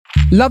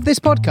Love this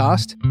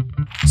podcast?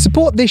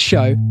 Support this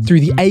show through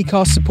the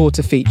Acast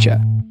supporter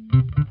feature.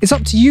 It's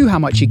up to you how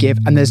much you give,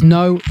 and there's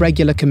no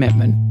regular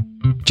commitment.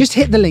 Just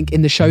hit the link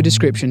in the show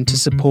description to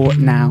support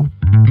now.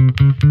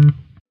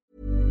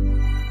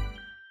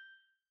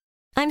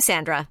 I'm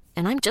Sandra,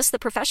 and I'm just the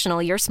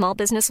professional your small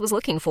business was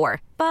looking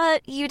for.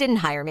 But you didn't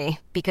hire me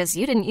because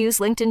you didn't use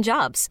LinkedIn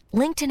Jobs.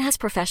 LinkedIn has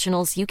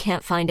professionals you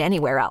can't find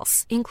anywhere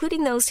else,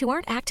 including those who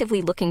aren't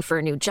actively looking for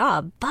a new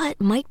job, but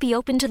might be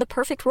open to the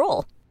perfect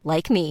role,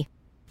 like me.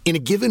 In a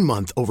given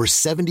month, over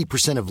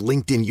 70% of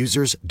LinkedIn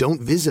users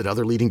don't visit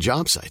other leading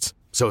job sites.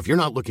 So if you're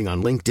not looking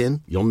on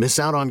LinkedIn, you'll miss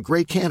out on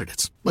great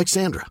candidates like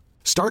Sandra.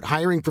 Start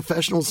hiring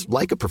professionals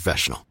like a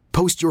professional.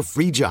 Post your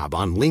free job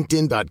on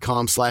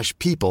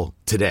linkedin.com/people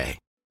today.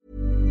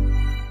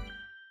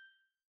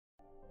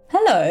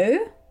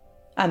 Hello,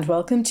 and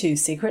welcome to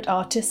Secret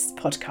Artists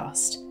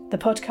Podcast, the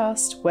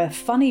podcast where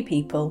funny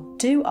people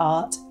do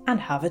art and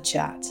have a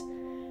chat.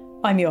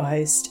 I'm your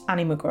host,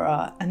 Annie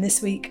McGrath, and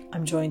this week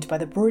I'm joined by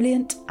the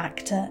brilliant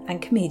actor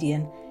and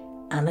comedian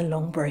Anna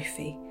Leong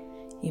Brophy.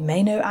 You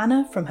may know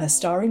Anna from her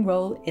starring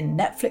role in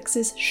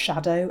Netflix's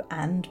Shadow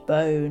and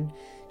Bone.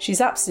 She's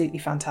absolutely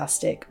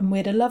fantastic, and we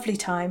had a lovely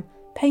time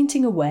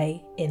painting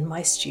away in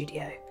my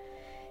studio.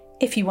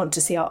 If you want to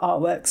see our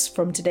artworks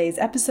from today's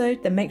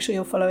episode, then make sure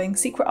you're following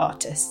Secret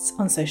Artists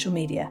on social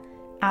media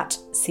at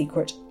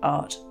Secret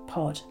Art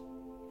Pod.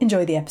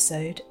 Enjoy the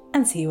episode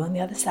and see you on the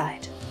other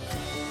side.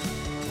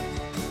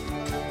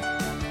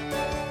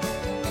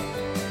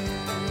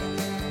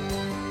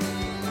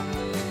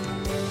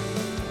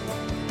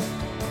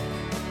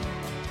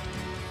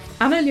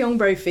 Anna Leong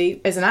Brophy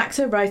is an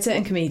actor, writer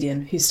and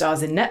comedian who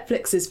stars in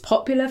Netflix's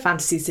popular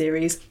fantasy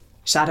series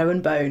Shadow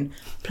and Bone,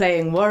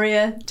 playing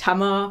warrior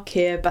Tamar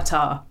Keir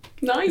Batar.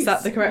 Nice. Is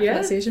that the correct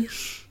pronunciation?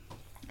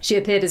 She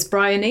appeared as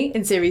Bryony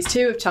in Series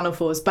 2 of Channel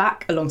 4's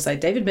Back alongside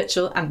David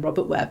Mitchell and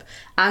Robert Webb,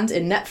 and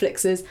in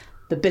Netflix's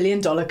The $1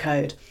 Billion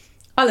Code.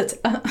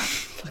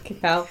 Fucking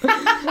hell.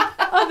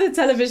 Other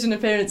television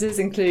appearances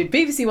include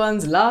BBC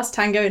One's Last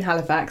Tango in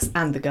Halifax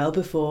and The Girl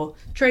Before,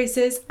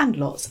 Traces and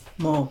lots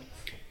more.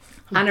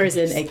 Anna is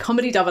in a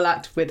comedy double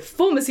act with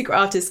former Secret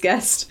Artist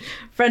guest,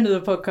 friend of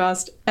the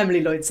podcast, Emily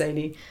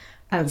Lloyd-Saley.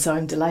 And so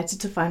I'm delighted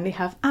to finally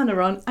have Anna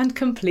on and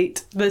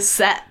complete the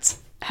set.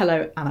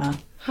 Hello, Anna.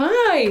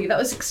 Hi, that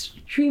was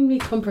extremely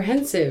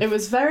comprehensive. It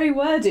was very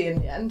wordy in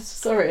the end.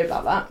 Sorry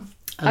about that.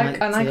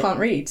 I can't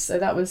read, so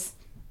that was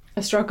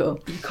a struggle.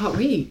 You can't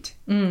read?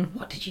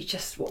 What did you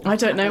just... I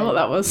don't know what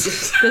that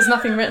was. There's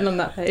nothing written on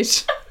that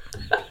page.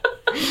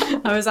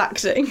 I was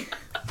acting.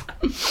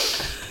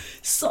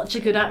 Such a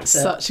good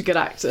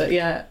actor.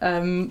 Yeah.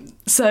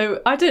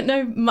 So I don't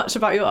know much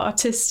about your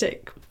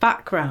artistic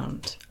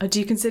background. Do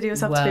you consider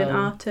yourself to be an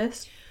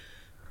artist?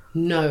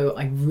 No,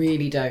 I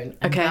really don't.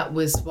 And okay. That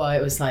was why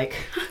it was like,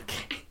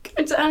 okay,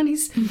 go to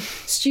Annie's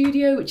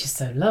studio, which is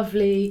so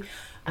lovely.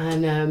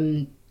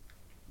 And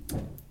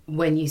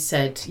when you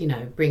said,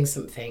 bring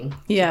something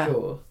to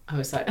draw, I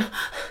was like,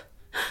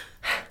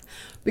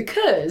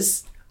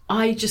 because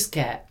I just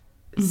get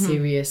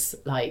serious,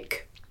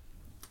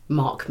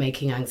 mark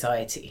making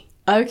anxiety.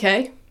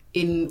 Okay.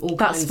 In all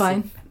kinds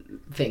of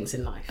things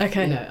in life.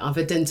 Okay. I've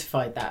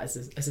identified that as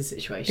a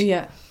situation.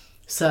 Yeah.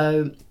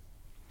 So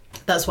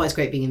that's why it's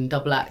great being in a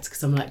double act,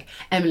 because I'm like,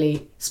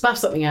 Emily, spaff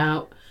something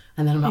out,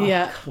 and then I'm like,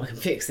 I can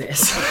fix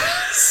this.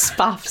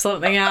 Spaff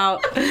something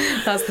out.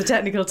 That's the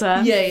technical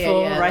term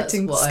for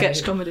writing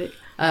sketch comedy.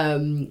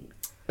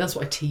 That's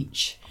what I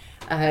teach.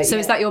 So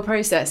is that your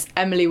process?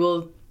 Emily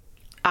will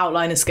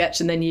outline a sketch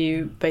and then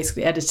you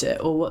basically edit it,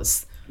 or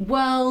what's...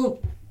 Well,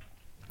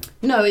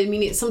 no, I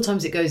mean,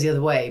 sometimes it goes the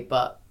other way,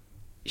 but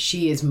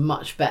she is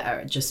much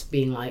better at just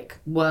being like,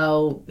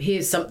 well,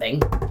 here's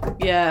something.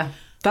 Yeah,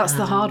 that's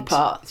the hard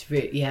part. It's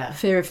really,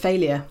 fear of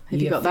failure.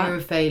 Have you got that? Fear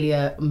of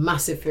failure,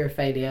 massive fear of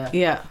failure.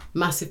 Yeah.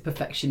 Massive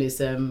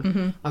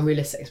perfectionism,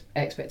 unrealistic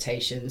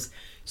expectations.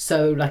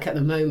 So, at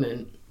the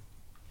moment,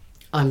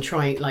 I'm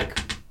trying, I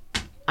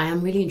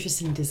am really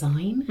interested in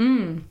design.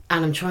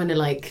 And I'm trying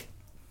to,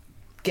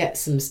 get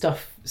some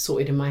stuff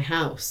sorted in my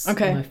house,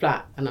 in my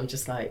flat, and I'm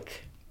just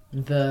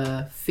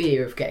the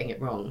fear of getting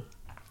it wrong.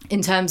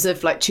 In terms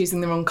of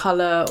choosing the wrong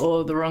colour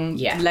or the wrong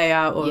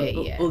layout or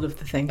all of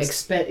the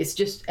things. It's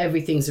just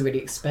everything's a really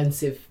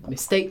expensive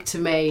mistake to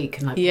make,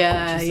 and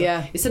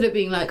instead of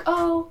being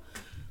oh,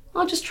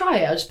 I'll just try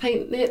it, I'll just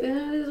paint it, it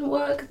doesn't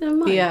work, never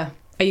mind. Yeah.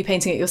 Are you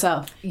painting it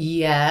yourself?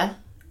 Yeah,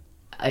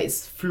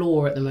 it's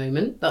floor at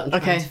the but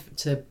I'm trying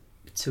to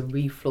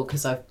refloor,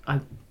 because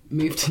I've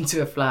moved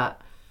into a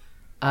flat.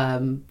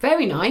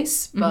 Very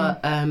nice,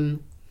 but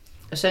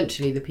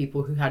essentially the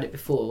people who had it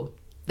before,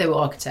 they were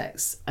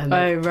architects, and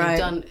they've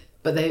done.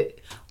 But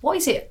what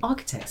is it?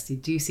 Architects, they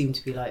do seem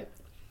to be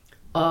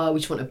we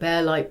just want a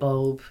bare light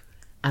bulb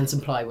and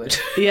some plywood.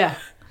 Yeah,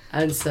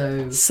 and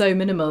so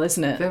minimal,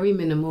 isn't it? Very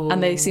minimal,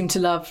 and they seem to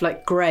love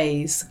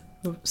greys,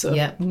 sort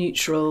of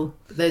neutral.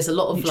 There's a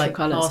lot of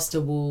colours. plaster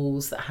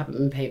walls that haven't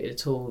been painted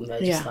at all, and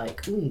they're just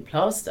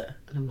plaster,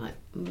 and I'm like,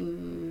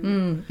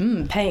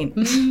 paint,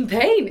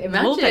 paint.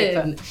 Imagine.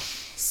 Wallpaper.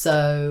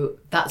 So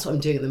that's what I'm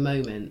doing at the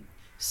moment.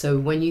 So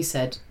when you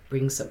said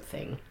bring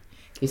something,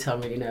 you tell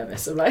I'm really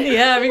nervous. I'm like,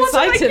 yeah, I'm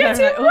excited. I'm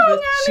like,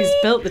 she's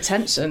built the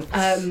tension.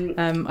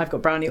 I've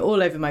got brownie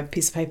all over my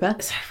piece of paper.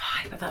 So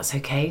have I, but that's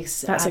okay.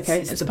 That's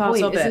okay. It's It's the part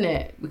point, of it. isn't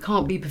it? We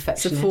can't be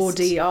perfectionists. It's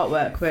a 4D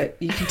artwork where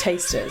you can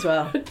taste it as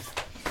well.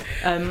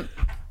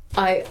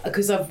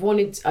 Because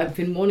I've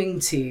been wanting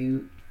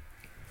to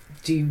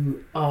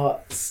do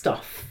art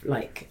stuff,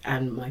 like,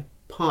 and my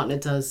partner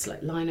does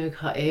like lino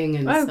cutting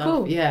and stuff.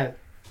 Cool. Yeah,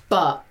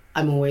 but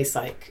I'm always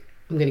like,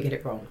 I'm gonna get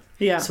it wrong.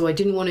 Yeah. So I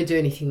didn't want to do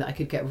anything that I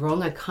could get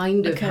wrong. I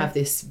kind of have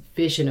this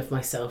vision of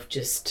myself.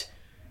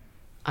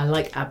 I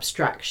like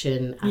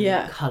abstraction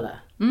and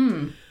colour.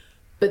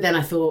 But then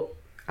I thought,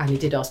 Annie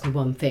did ask me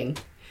one thing,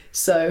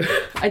 so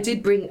I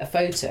did bring a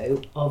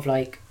photo of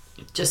like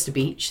just a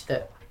beach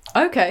that.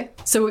 Okay.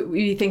 So were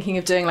you thinking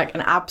of doing like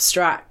an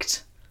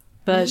abstract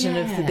version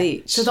of the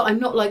beach? So that I'm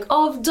not like,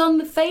 oh, I've done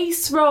the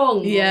face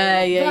wrong.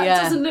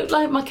 That doesn't look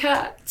like my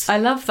cat. I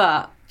love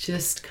that.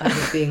 Just kind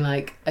of being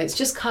like, it's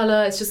just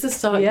colour, it's just a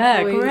starting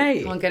point.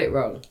 Great. Can't get it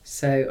wrong.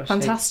 So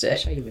Fantastic. I'll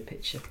show you my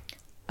picture.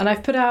 And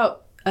I've put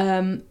out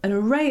an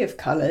array of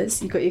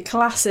colours. You've got your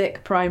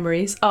classic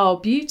primaries. Oh,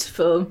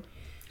 beautiful.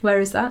 Where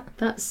is that?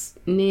 That's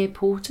near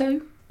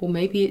Porto, or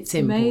maybe it's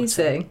in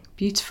Amazing.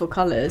 Beautiful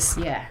colours.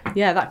 Yeah.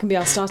 Yeah, that can be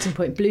our starting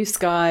point. Blue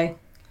sky,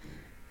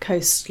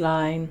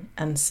 coastline,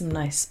 and some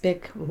nice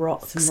big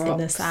rocks in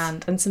the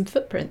sand, and some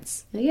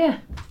footprints. Yeah.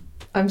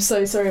 I'm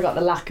so sorry about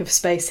the lack of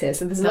space here.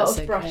 So there's a lot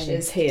of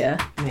brushes here.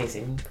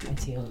 Amazing. Put my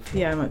tea on the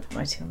floor. Yeah, I might put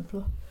my tea on the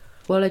floor.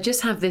 Well, I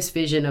just have this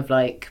vision of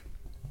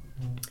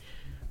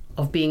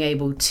being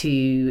able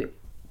to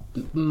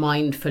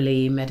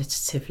mindfully,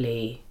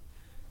 meditatively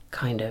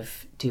kind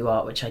of do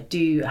art, which I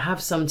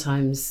have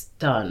sometimes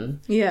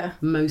done. Yeah.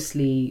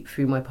 Mostly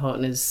through my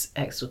partner's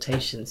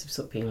exhortations of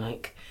sort of being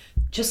like,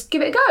 just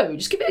give it a go.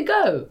 Just give it a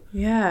go.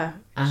 Yeah.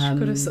 You've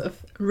got to sort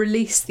of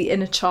release the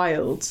inner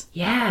child.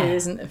 Yeah. Who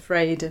isn't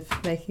afraid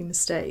of making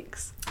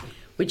mistakes.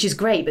 Which is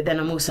great, but then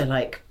I'm also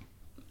like,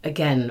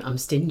 again, I'm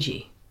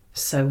stingy.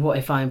 So what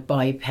if I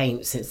buy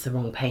paints and it's the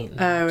wrong paint?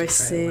 Oh, I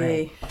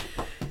see.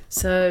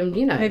 So,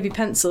 Maybe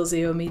pencils are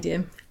your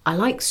medium. I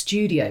like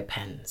studio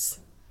pens.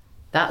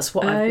 That's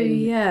what I've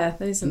been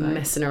those are nice.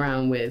 messing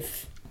around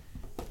with.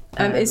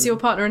 Is your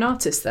partner an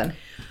artist then?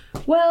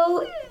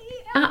 Well,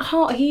 at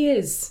heart he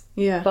is.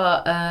 Yeah.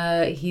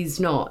 But he's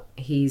not.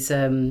 He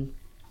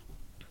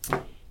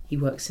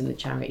works in the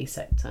charity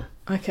sector.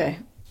 Okay.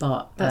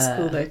 But that's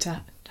cool though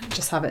to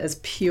just have it as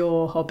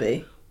pure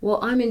hobby. Well,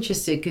 I'm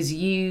interested because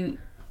you're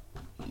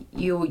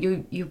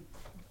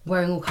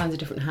wearing all kinds of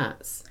different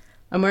hats.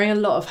 I'm wearing a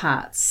lot of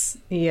hats.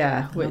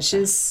 Yeah, which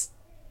is,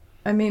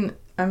 I mean,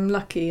 I'm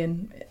lucky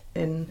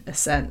in a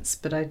sense,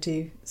 but I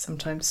do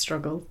sometimes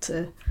struggle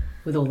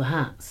with all the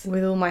hats.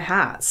 With all my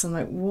hats, I'm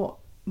like, what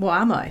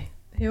am I?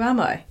 Who am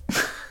I?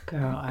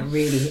 Girl, I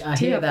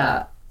hear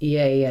that.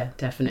 Yeah,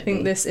 definitely. I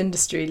think this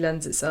industry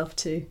lends itself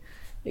to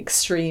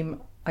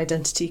extreme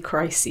identity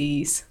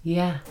crises.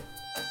 Yeah.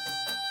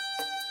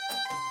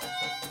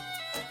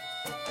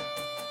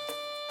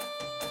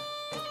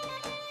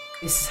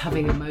 This is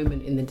having a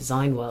moment in the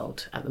design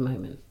world at the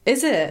moment.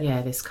 Is it?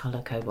 Yeah, this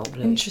colour cobalt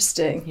blue.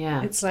 Interesting.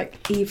 Yeah. It's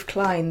like Eve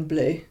Klein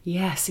blue.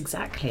 Yes,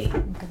 exactly.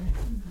 I'm going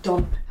to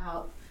don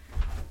out.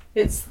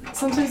 It's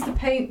sometimes the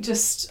paint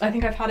just, I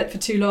think I've had it for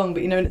too long,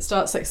 but when it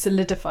starts like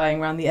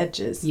solidifying around the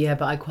edges. Yeah,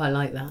 but I quite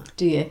like that.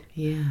 Do you?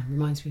 Yeah,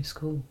 reminds me of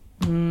school.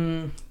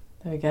 There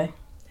we go.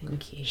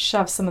 Thank you.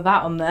 Shove some of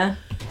that on there.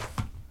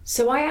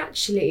 So I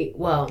actually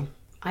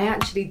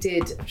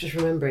did, I'm just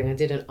remembering, I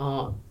did an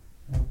art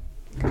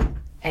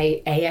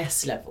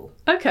AS level.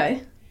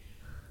 Okay.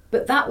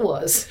 But that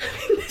was,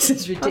 this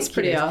is ridiculous. That's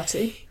pretty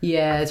arty.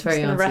 Yeah, it's very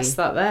arty. I'm going to rest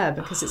that there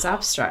because it's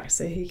abstract,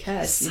 so who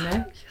cares,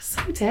 You're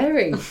so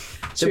daring.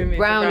 The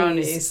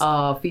brownies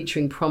are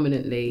featuring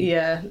prominently.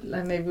 Yeah,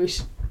 maybe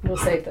we'll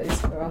save those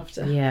for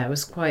after. Yeah, it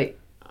was quite,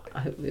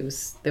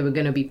 they were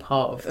going to be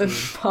part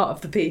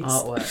of the piece.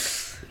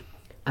 Artwork.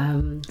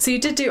 So you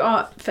did do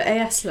art for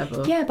AS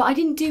level? Yeah, but I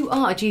didn't do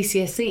art at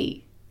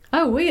GCSE.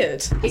 Oh,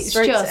 weird.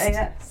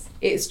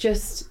 It's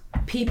just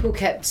people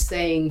kept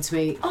saying to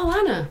me, "Oh,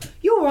 Anna,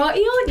 you're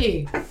arty, aren't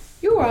you?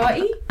 You're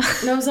arty."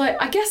 And I was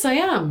like, "I guess I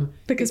am."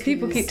 Because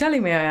people keep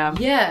telling me I am.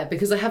 Yeah,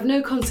 because I have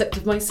no concept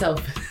of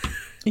myself.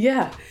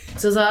 Yeah.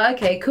 So I was like,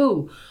 "Okay,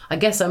 cool. I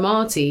guess I'm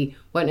arty."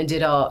 Went and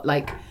did art,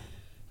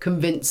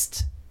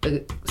 convinced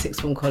the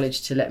sixth form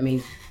college to let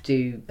me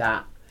do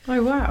that.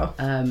 Oh, wow.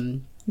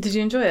 Did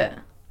you enjoy it?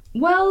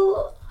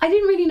 Well, I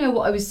didn't really know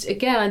what I was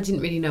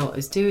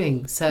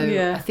doing. So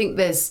yeah. I think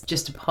there's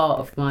just a part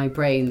of my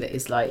brain that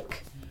is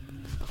like,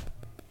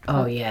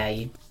 oh yeah,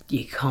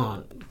 you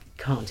can't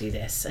do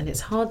this. And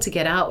it's hard to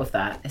get out of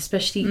that,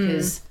 especially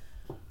because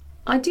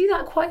I do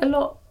that quite a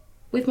lot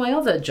with my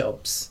other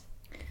jobs.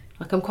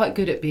 I'm quite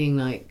good at being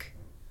like,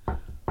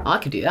 I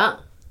could do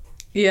that.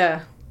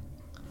 Yeah.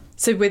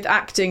 So with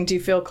acting, do you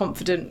feel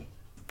confident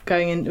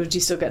going in, or do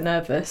you still get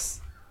nervous?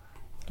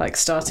 Like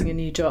starting a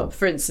new job,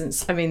 for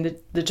instance. I mean,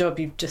 the job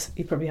you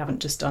probably haven't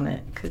just done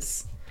it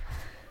because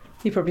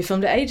You probably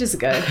filmed it ages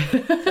ago.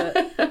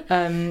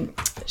 But,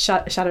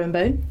 Shadow and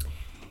Bone?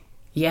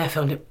 Yeah, I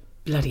filmed it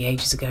bloody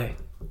ages ago.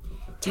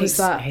 Was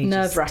that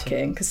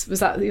nerve-wracking? Because was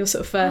that your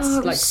sort of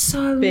first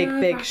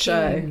big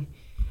show?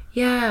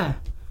 Yeah.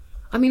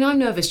 I mean, I'm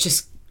nervous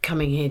just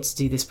coming here to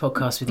do this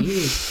podcast with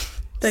you.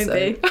 Don't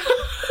be.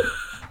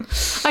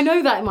 I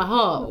know that in my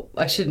heart.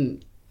 I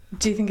shouldn't.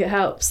 Do you think it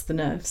helps, the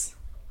nerves?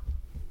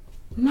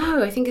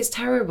 No, I think it's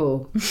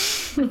terrible. I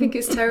think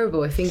it's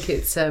terrible. I think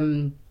it's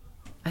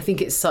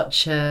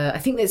such a... I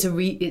think it's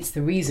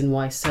the reason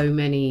why so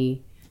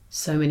many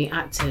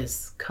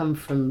actors come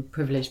from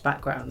privileged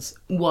backgrounds.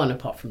 One,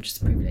 apart from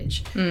just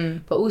privilege,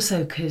 but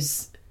also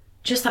because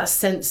just that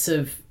sense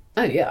of,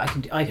 oh yeah,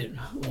 I can.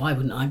 Why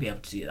wouldn't I be able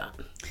to do that?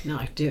 No,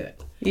 I can do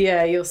it.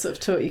 Yeah, you're sort of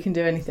taught you can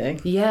do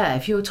anything. Yeah,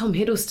 if you're Tom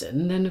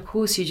Hiddleston, then of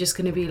course you're just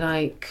going to be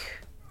like,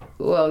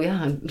 well,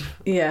 yeah.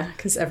 Yeah,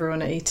 because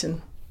everyone at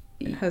Eton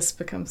has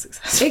become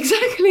successful.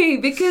 Exactly,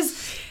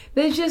 because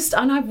they're just,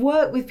 and I've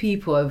worked with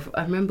people.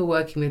 I remember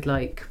working with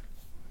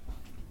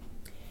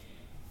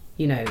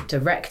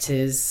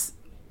directors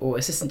or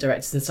assistant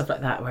directors and stuff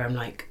like that, where I'm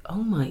like,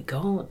 oh my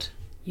God,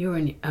 you're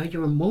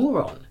a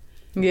moron.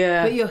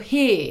 Yeah. But you're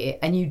here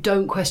and you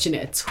don't question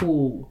it at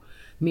all.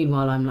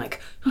 Meanwhile, I'm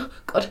like, oh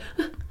God.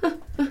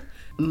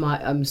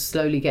 I'm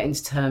slowly getting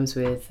to terms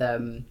with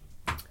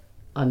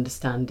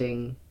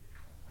understanding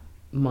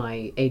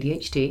my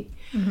ADHD.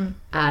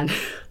 And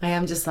I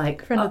am just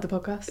like... Friend of the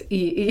podcast.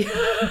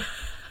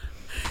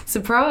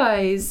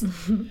 Surprise.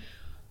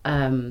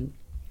 And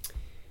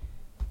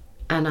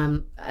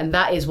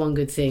that is one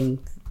good thing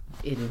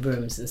in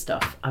rooms and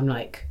stuff. I'm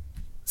like,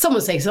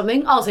 someone say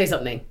something, I'll say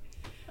something.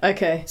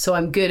 Okay. So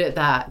I'm good at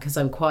that because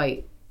I'm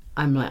like,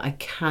 I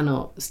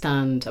cannot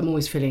stand, I'm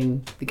always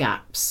filling the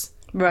gaps.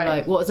 Right.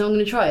 Like, what, so I'm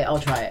going to try it, I'll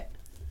try it.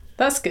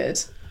 That's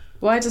good.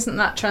 Why doesn't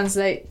that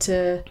translate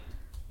to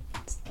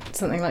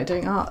something like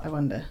doing art, I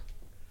wonder?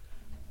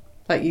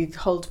 Like you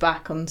hold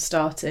back on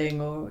starting,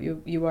 or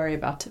you worry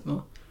about it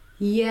more?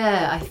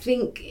 Yeah, I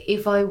think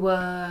if I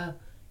were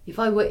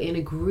in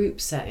a group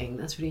setting,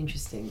 that's really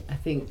interesting. I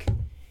think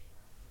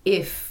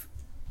if,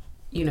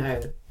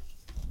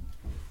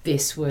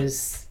 this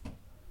was,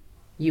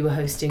 you were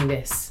hosting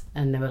this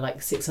and there were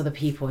like 6 other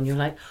people and you're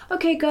like,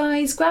 okay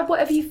guys, grab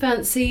whatever you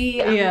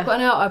fancy and we've got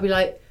an out, I'd be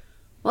like,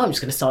 well, I'm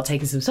just going to start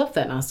taking some stuff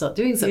then, I'll start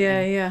doing something.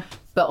 Yeah.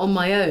 But on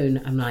my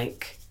own, I'm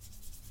like...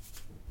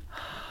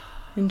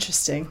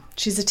 Interesting.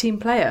 She's a team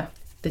player.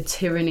 The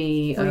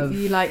tyranny of...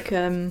 You like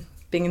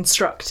being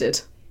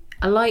instructed?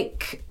 I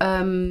like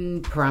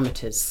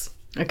parameters.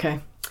 Okay.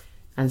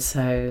 And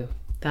so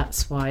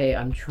that's why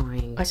I'm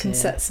trying I can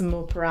set some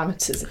more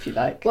parameters if you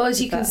like. Well,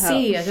 as you can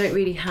see, I don't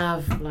really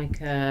have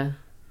like a...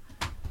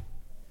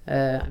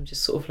 I'm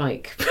just sort of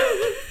like...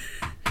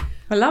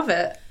 I love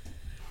it.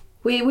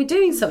 We're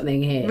doing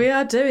something here. We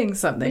are doing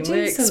something.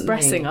 We're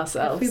expressing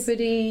ourselves.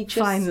 Everybody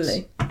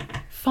just...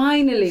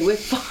 Finally,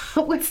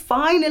 we're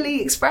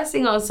finally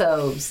expressing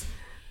ourselves.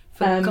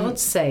 For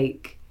God's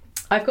sake.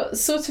 I've got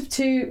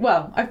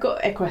I've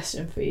got a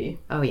question for you.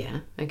 Oh yeah,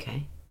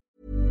 okay.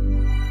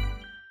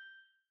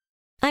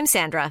 I'm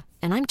Sandra,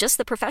 and I'm just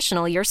the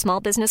professional your small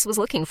business was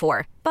looking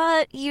for.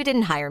 But you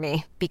didn't hire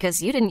me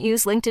because you didn't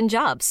use LinkedIn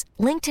Jobs.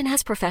 LinkedIn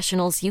has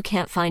professionals you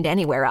can't find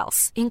anywhere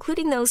else,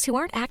 including those who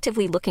aren't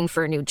actively looking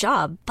for a new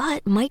job,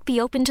 but might be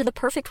open to the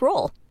perfect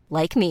role,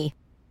 like me.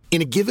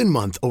 In a given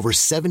month, over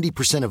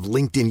 70% of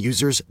LinkedIn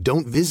users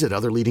don't visit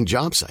other leading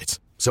job sites.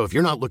 So if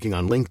you're not looking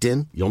on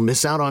LinkedIn, you'll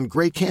miss out on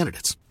great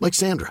candidates like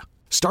Sandra.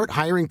 Start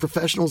hiring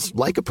professionals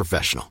like a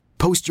professional.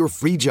 Post your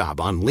free job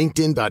on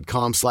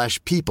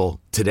linkedin.com/people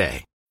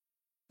today.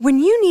 When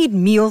you need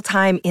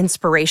mealtime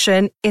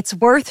inspiration, it's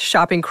worth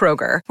shopping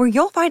Kroger, where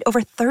you'll find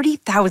over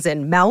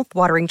 30,000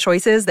 mouthwatering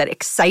choices that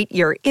excite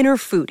your inner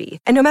foodie.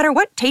 And no matter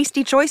what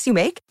tasty choice you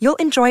make, you'll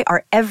enjoy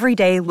our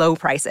everyday low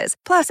prices,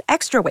 plus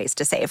extra ways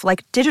to save,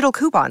 like digital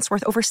coupons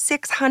worth over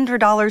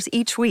 $600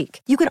 each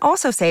week. You can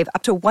also save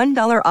up to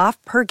 $1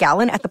 off per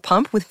gallon at the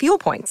pump with fuel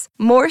points.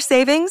 More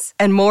savings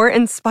and more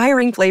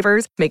inspiring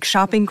flavors make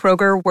shopping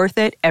Kroger worth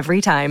it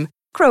every time.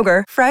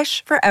 Kroger,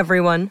 fresh for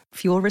everyone.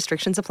 Fuel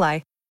restrictions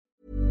apply.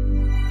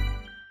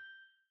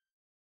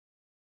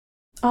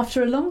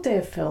 After a long day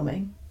of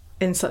filming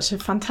in such a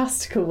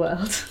fantastical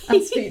world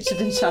as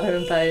featured in Shadow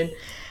and Bone,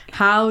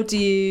 how do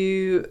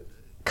you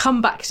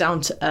come back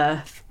down to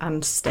earth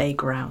and stay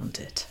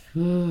grounded?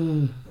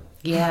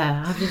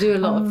 Yeah, I have to do a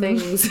lot of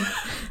things.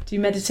 Do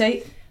you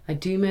meditate? I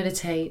do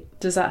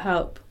meditate. Does that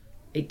help?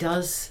 It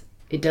does.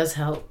 It does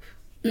help.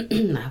 I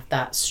have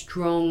that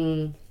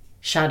strong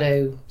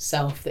shadow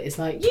self that is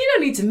like, you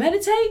don't need to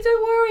meditate,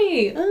 don't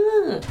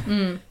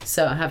worry.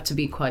 So I have to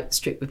be quite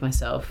strict with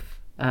myself.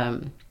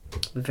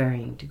 With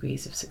varying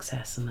degrees of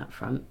success on that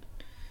front.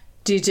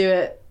 Do you do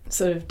it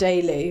sort of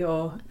daily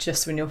or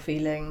just when you're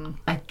feeling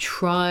I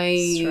try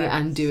stressed?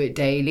 And do it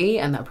daily,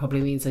 and that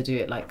probably means I do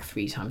it like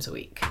 3 times a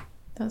week.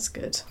 That's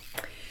good.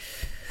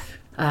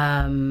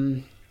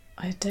 I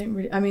I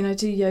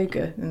do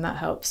yoga and that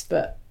helps,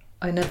 but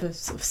I never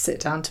sort of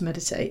sit down to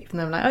meditate.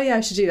 And I'm like, oh yeah,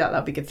 I should do that.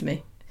 That'll be good for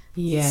me.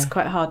 Yeah. It's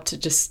quite hard to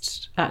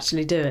just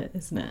actually do it,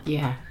 isn't it?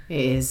 Yeah, it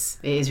is.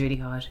 It is really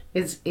hard.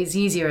 It's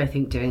easier, I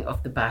think, doing it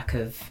off the back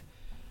of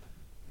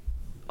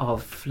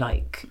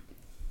like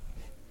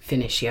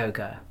finish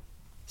yoga,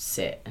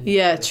 sit and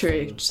yeah,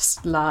 true.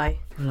 Just lie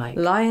in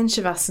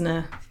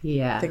shavasana.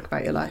 Yeah, think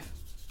about your life,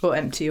 or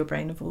empty your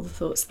brain of all the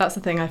thoughts. That's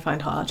the thing I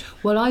find hard.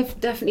 Well,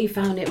 I've definitely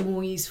found it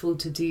more useful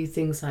to do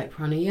things like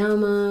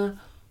pranayama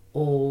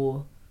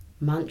or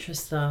mantra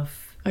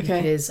stuff.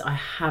 Okay. Because I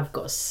have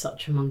got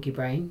such a monkey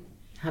brain.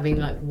 Having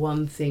like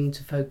one thing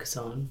to focus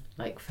on,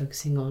 like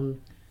focusing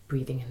on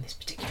breathing in this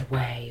particular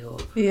way,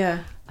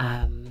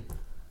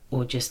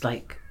 or just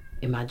like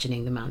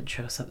imagining the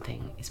mantra or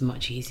something is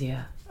much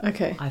easier.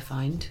 Okay. I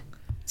find.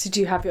 So do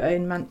you have your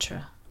own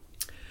mantra?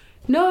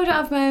 No, I don't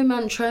have my own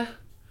mantra.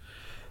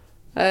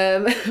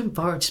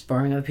 Just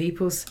borrowing other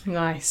people's.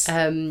 Nice.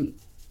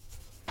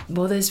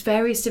 Well, there's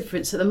various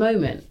difference at the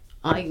moment.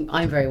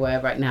 I'm very aware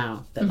right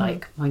now that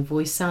like my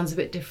voice sounds a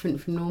bit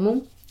different from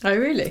normal. Oh,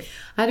 really?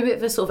 I had a bit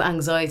of a sort of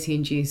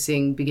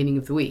anxiety-inducing beginning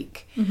of the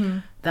week. Mm-hmm.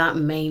 That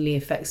mainly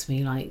affects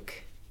me,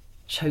 like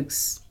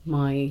chokes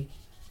my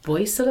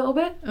voice a little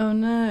bit. Oh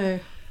no.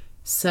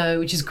 So,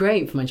 which is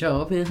great for my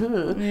job.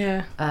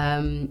 Yeah.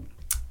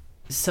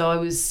 So I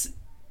was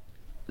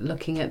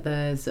looking at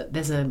there's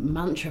a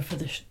mantra for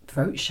the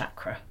throat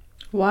chakra.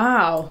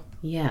 Wow.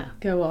 Yeah.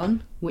 Go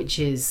on. Which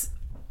is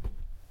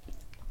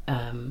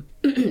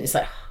it's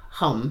like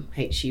hum,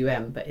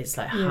 H-U-M, but it's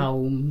like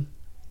home,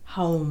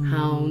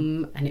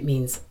 and it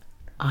means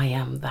I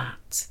am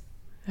that.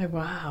 Oh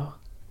wow.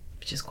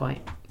 Which is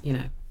quite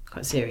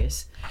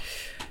serious.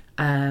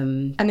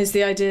 And is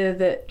the idea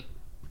that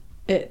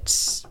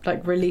it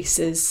like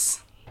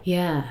releases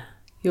your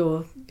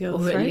or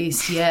throat? at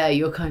least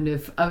you're kind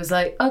of, I was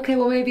like, okay,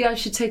 well maybe I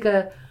should take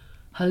a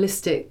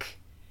holistic,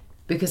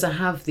 because I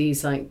have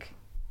these like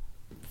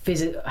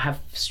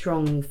have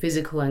strong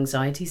physical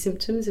anxiety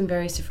symptoms in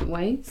various different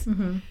ways.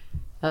 Mm-hmm.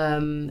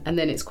 And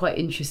then it's quite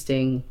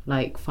interesting,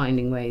 like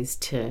finding ways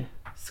to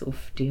sort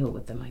of deal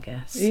with them, I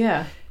guess.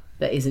 Yeah.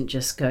 That isn't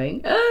just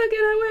going, oh,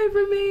 get away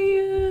from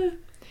me.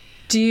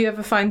 Do you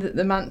ever find that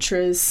the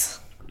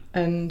mantras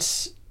and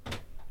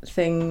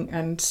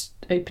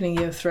opening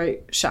your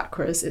throat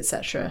chakras,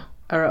 etc.,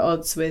 are at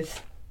odds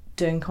with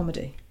doing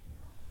comedy?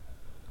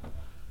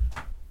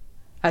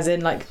 As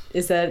in, like,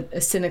 is there a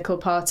cynical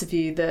part of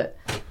you that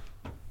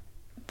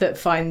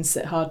finds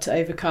it hard to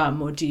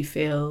overcome, or do you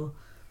feel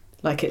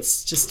like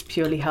it's just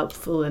purely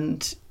helpful?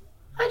 And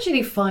I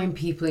actually find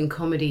people in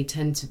comedy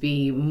tend to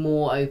be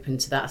more open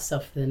to that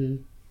stuff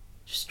than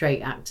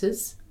straight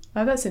actors.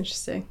 Oh, that's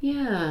interesting.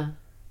 Yeah.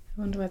 I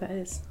wonder why that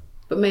is.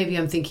 But maybe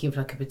I'm thinking of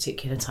like a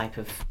particular type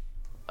of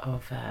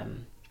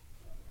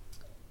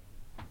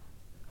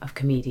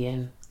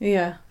comedian.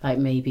 Yeah. Like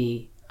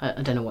maybe,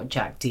 I don't know what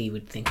Jack D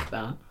would think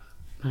about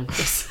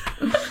mantras.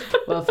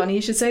 Well, funny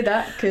you should say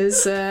that,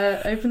 because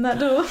open that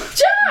door.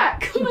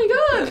 Jack! Oh my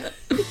God!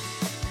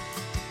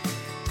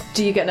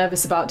 Do you get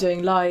nervous about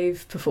doing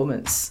live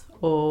performance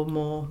or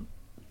more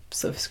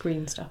sort of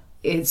screen stuff?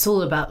 It's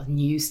all about the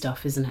new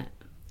stuff, isn't it?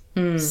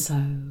 Mm. So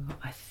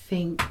I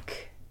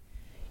think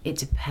it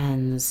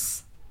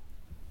depends.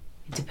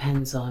 It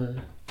depends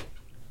on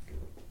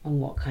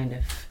what kind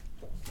of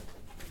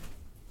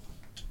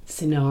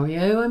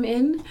scenario I'm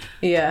in.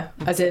 Yeah,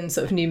 as in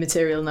sort of new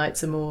material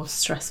nights are more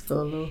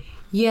stressful, or...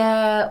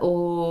 Yeah,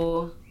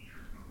 or,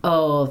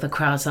 oh, the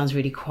crowd sounds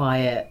really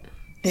quiet,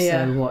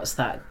 so what's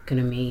that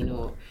going to mean?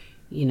 Or,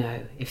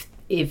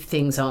 if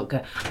things aren't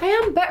good. I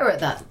am better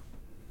at that,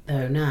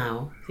 though,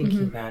 now,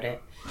 thinking about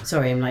it.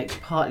 Sorry, I'm, like,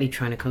 partly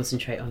trying to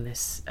concentrate on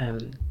this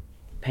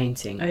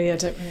painting. Oh, yeah,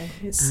 don't worry.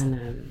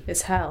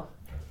 It's hell.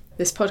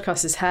 This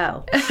podcast is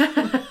hell.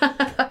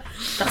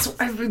 That's what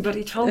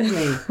everybody told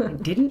me. I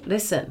didn't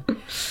listen.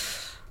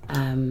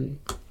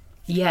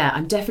 Yeah,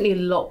 I'm definitely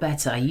a lot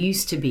better. I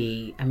used to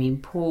be,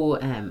 poor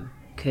Em,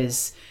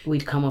 because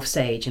we'd come off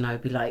stage and I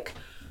would be like,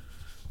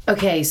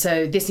 okay,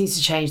 so this needs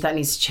to change, that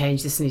needs to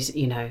change, this needs,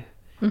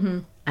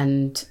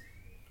 and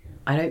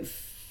I don't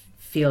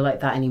feel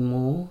like that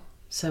anymore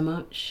so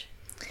much.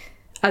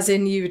 As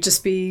in, you would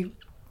just be...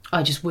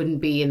 I just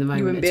wouldn't be in the moment.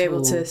 You wouldn't be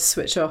able to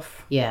switch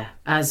off. Yeah,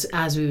 as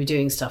we were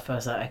doing stuff, I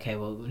was like, okay,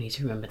 well, we need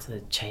to remember to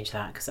change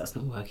that because that's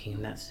not working,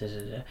 and that's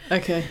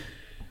Okay.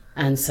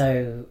 And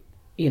so,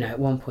 at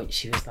one point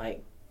she was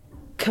like,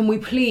 can we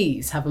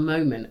please have a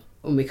moment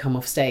when we come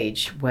off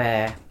stage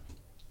where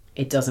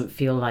it doesn't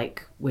feel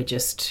like we're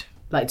just,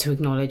 like, to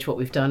acknowledge what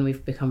we've done.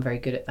 We've become very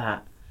good at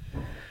that.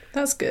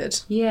 That's good.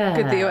 Yeah.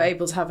 Good that you're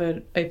able to have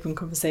an open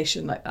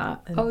conversation like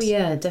that. And, oh,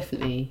 yeah,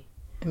 definitely.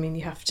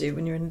 You have to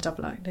when you're in a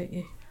double act, don't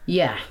you?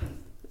 Yeah.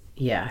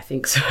 Yeah, I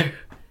think so.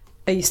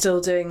 Are you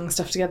still doing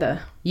stuff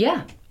together?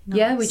 Yeah. Nice.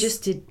 Yeah, we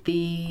just did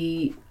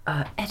the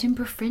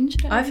Edinburgh Fringe.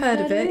 I've heard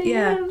of it,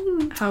 yeah.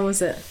 How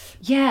was it?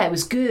 Yeah, it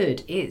was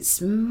good.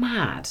 It's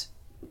mad.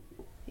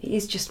 It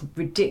is just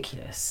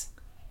ridiculous.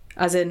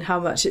 As in how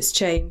much it's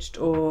changed,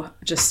 or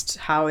just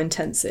how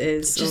intense it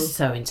is? Just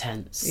so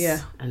intense.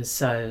 Yeah. And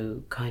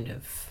so kind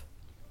of...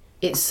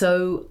 It's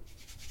so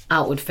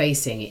outward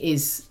facing. It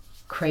is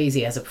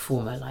crazy as a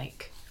performer.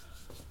 Like,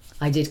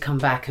 I did come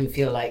back and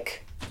feel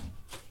like,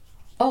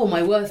 oh,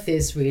 my worth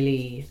is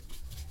really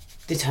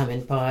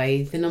determined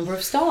by the number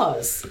of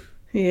stars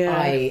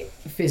I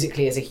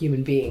physically as a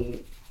human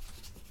being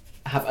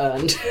have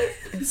earned.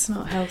 It's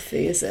not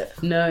healthy, is it?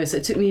 No, so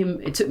it took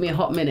me a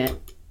hot minute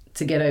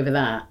to get over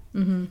that.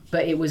 Mm-hmm.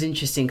 But it was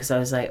interesting because I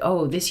was like,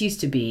 oh, this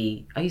used to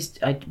be,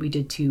 we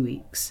did 2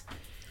 weeks.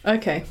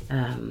 Okay.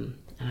 And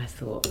I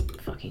thought,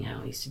 fucking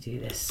hell, I used to do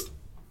this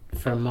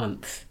for a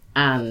month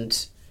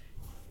and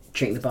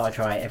drink the bar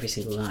dry every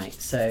single night.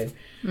 So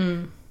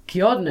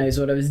God knows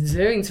what I was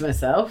doing to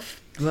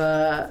myself,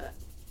 but...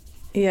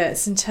 Yeah,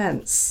 it's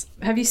intense.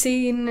 Have you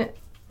seen,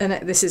 and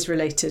this is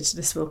related,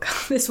 this will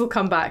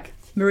come back,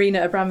 Marina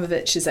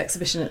Abramovich's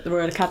exhibition at the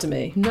Royal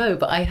Academy? No,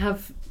 but I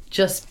have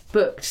just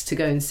booked to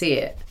go and see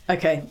it.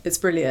 Okay, it's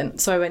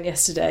brilliant. So I went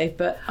yesterday,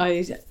 but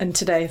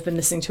today I've been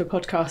listening to a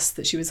podcast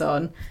that she was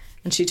on,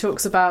 and she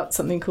talks about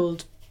something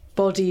called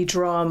body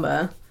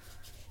drama,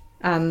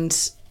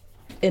 and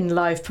in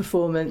live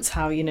performance,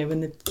 how, you know,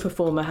 when the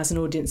performer has an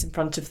audience in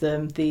front of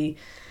them, the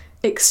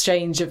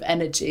exchange of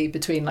energy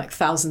between like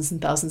thousands and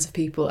thousands of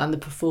people and the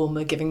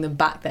performer giving them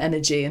back the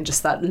energy, and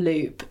just that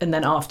loop. And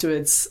then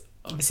afterwards,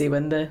 obviously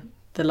when the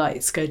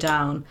lights go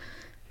down,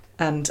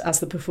 and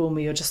as the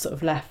performer you're just sort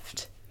of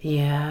left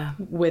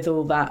with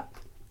all that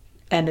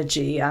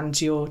energy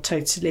and you're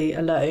totally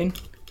alone.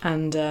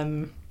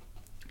 And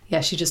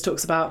she just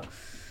talks about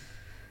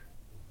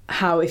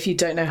how if you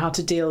don't know how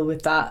to deal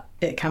with that,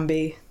 it can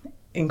be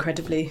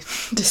incredibly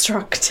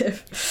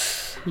destructive.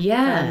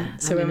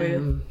 So when we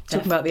were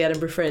talking about the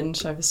Edinburgh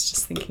Fringe, I was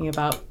just thinking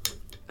about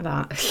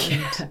that.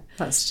 And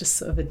that's just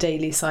sort of a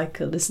daily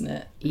cycle, isn't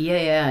it?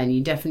 Yeah,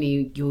 and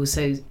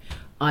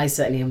I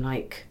certainly am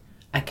like,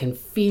 I can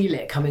feel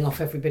it coming off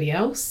everybody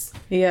else.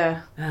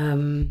 Yeah.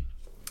 And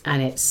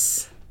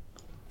it's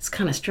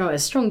kind of strong.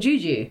 It's strong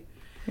juju.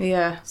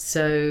 Yeah.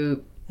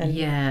 So,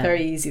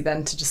 very easy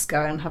then to just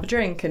go and have a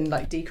drink and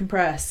like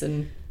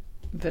decompress,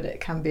 but it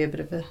can be a bit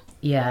of a...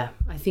 Yeah,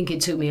 I think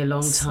it took me a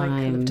long time...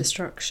 cycle of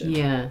destruction.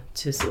 Yeah,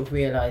 to sort of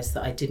realise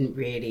that I didn't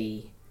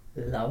really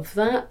love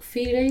that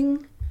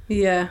feeling.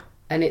 Yeah.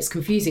 And it's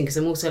confusing because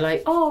I'm also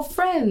like, oh,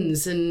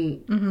 friends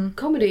and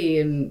comedy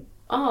and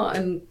art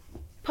and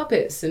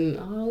puppets and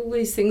all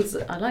these things.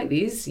 I like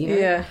these, you know?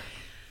 Yeah.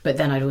 But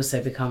then I'd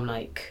also become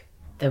like,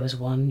 there was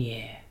one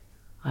year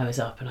I was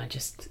up and I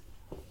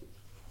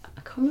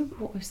can't remember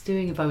what I was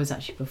doing, if I was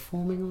actually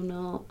performing or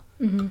not.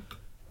 Mm-hmm.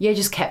 Yeah,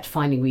 just kept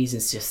finding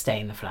reasons to just stay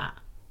in the flat.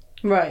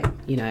 Right.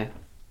 You know.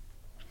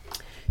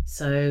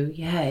 So,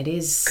 yeah, it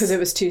is... Because it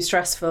was too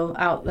stressful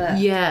out there.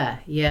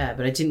 Yeah,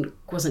 but I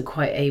wasn't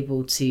quite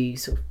able to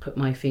sort of put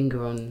my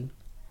finger on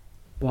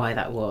why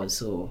that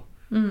was or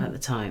at the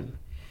time.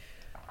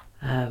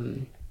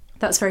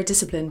 That's very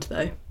disciplined,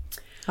 though.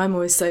 I'm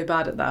always so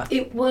bad at that.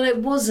 It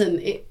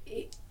wasn't.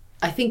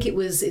 I think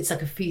it's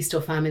like a feast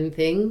or famine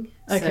thing.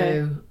 Okay.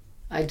 So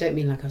I don't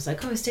mean like I was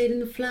like, I stayed in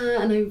the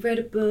flat and I read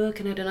a book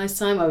and had a nice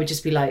time. I would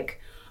just be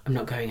like, I'm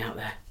not going out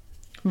there.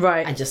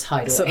 Right. And just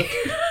hide away. Sort of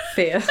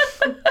fear.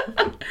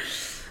 I'm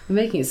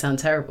making it sound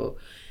terrible.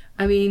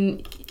 I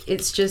mean,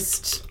 it's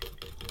just...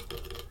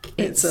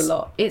 It's a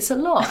lot. It's a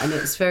lot and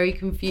it's very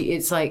confusing.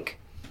 It's like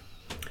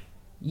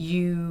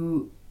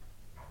you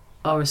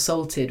are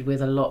assaulted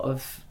with a lot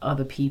of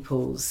other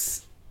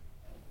people's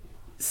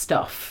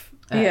stuff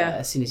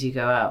as soon as you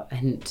go out,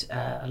 and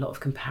a lot of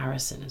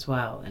comparison as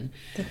well, and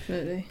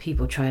definitely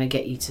people trying to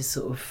get you to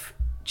sort of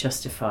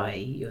justify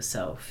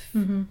yourself,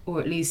 or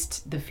at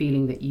least the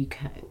feeling that you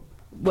can,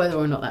 whether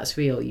or not that's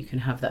real, you can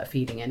have that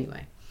feeling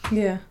anyway.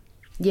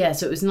 Yeah,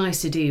 so it was nice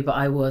to do, but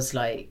I was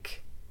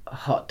like,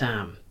 hot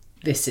damn,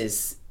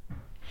 it's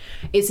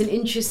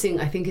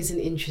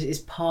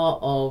part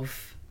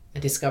of a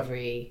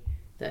discovery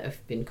that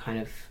I've been kind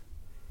of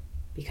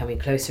becoming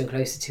closer and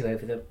closer to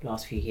over the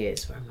last few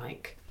years, where I'm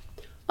like,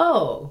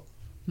 oh,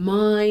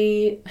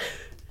 my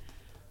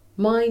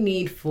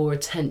need for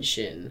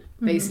attention,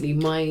 basically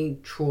my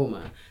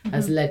trauma,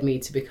 has led me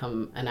to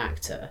become an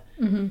actor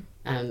and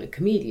a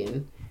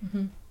comedian.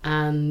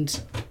 And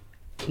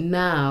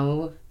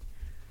now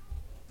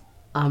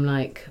I'm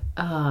like,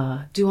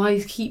 do I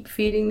keep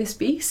feeding this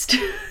beast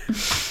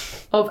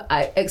of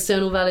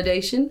external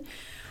validation?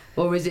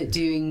 Or is it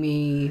doing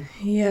me,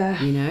 you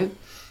know,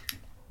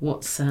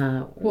 what's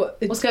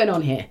going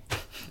on here,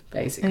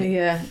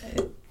 basically?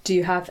 Do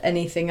you have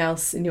anything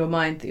else in your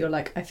mind that you're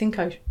like, I think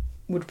I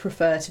would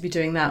prefer to be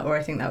doing that, or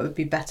I think that would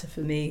be better for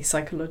me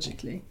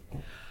psychologically?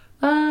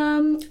 I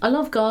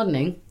love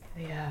gardening.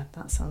 Yeah,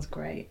 that sounds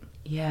great.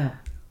 Yeah.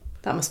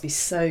 That must be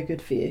so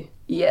good for you.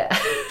 Yeah.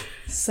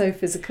 So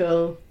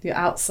physical. You're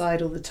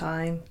outside all the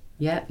time.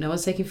 Yeah, no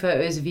one's taking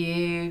photos of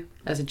you,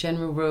 as a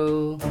general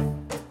rule.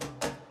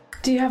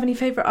 Do you have any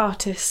favourite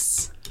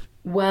artists?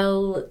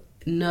 Well,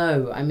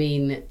 no. I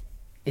mean,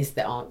 is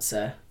the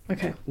answer.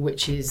 Okay.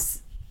 Which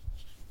is,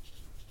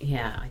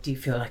 yeah, I do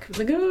feel like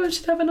I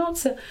should have an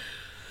answer.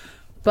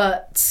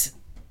 But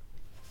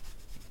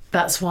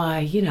that's why,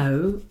 you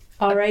know...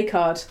 RA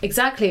card.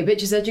 Exactly. A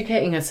bitch is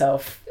educating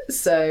herself.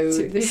 So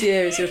this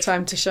year is your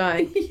time to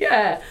shine.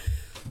 Yeah.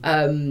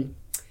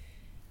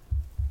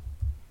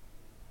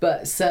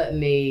 But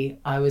certainly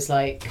I was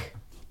looking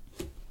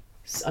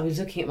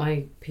at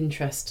my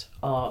Pinterest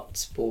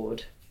art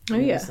board. Oh,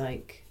 and yeah. I was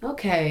like,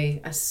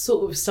 okay, I'm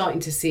sort of starting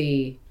to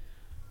see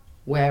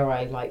where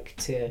I like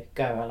to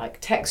go. I like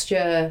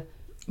texture,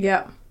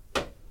 Yeah.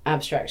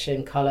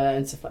 abstraction, colour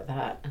and stuff like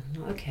that. And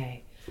I'm like,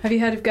 okay. Have you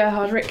heard of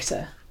Gerhard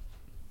Richter?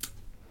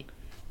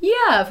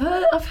 Yeah,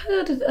 I've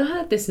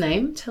heard this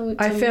name. Tell me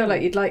I feel more.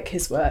 like you'd like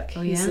his work.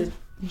 Oh, He's yeah?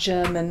 a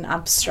German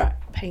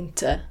abstract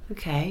painter.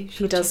 Okay.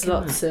 He does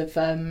lots of...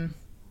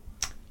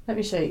 let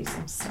me show you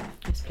some stuff.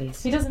 Yes,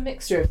 please. He does a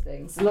mixture of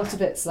things. A lot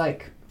of it's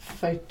like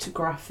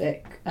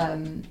photographic,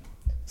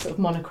 sort of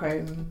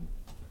monochrome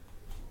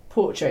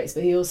portraits,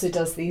 but he also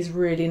does these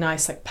really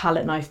nice like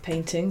palette knife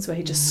paintings where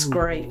he just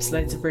scrapes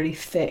loads of really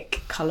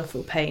thick,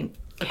 colourful paint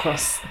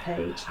across the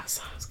page. That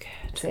sounds good.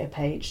 Say a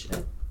page,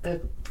 a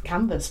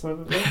canvas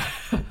probably.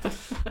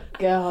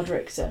 Gerhard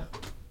Richter.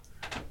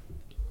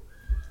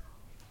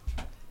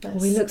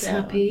 He looks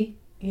happy.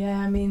 Yeah,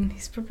 I mean,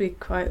 he's probably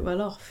quite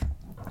well off.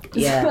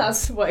 Yeah.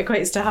 That's what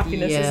equates to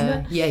happiness, isn't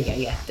it?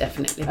 Yeah,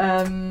 definitely.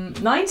 91.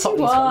 Poppy's got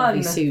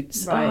lovely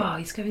suits. Right. Oh,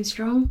 he's going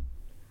strong.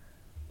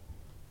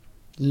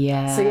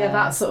 Yeah. So yeah,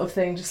 that sort of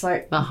thing, just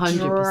like 100%.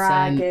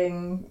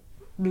 dragging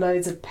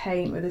loads of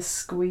paint with a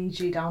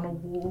squeegee down a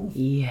wall.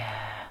 Yeah.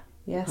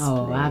 Yes,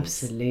 Oh, please.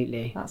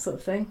 absolutely. That sort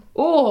of thing.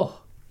 Oh,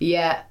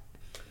 yeah.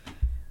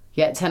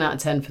 Yeah, 10 out of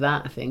 10 for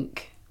that, I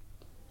think.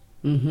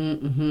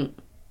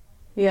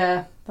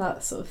 Yeah,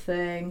 that sort of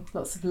thing.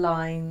 Lots of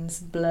lines,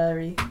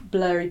 blurry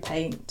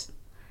paint.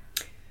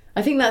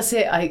 I think that's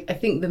it. I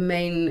think the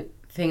main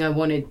thing I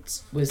wanted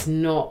was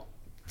not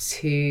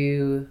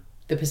to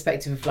the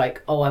perspective of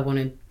like, oh, I want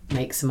to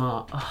make some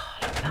art. Oh,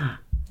 look at that.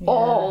 Yeah.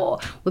 Oh,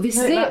 well, this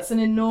is it. That's an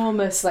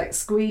enormous like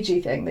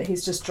squeegee thing that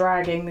he's just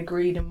dragging the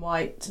green and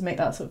white to make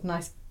that sort of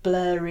nice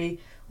blurry,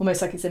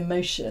 almost like it's in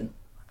motion.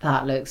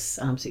 That looks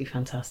absolutely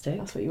fantastic.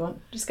 That's what you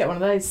want. Just get one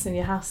of those in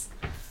your house.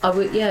 I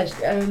would, yeah.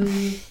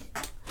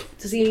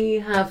 Does he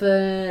have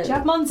a... Do you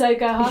have Monzo,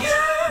 Gerhard?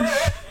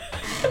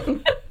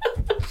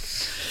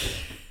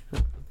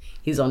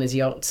 He's on his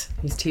yacht.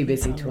 He's too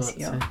busy to his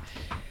answer.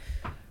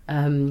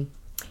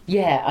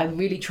 Yeah, I'm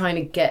really trying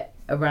to get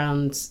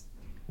around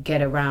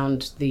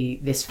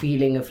this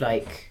feeling of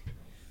like,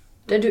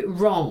 don't do it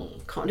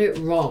wrong. Can't do it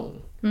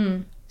wrong.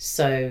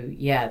 So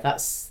yeah,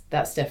 that's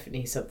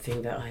definitely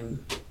something that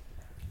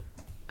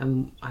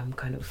I'm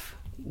kind of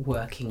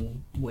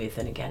working with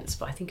and against.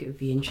 But I think it would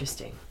be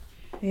interesting.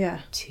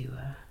 Yeah. To.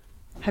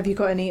 Have you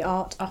got any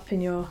art up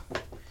in your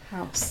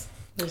house?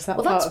 Or is that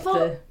Well, part that's of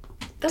the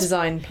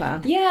design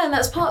plan? Yeah, and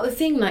that's part of the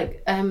thing.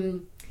 Like,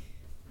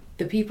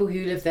 the people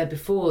who lived there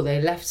before,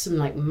 they left some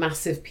like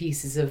massive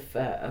pieces of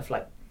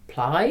like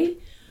ply,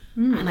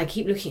 and I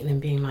keep looking at them,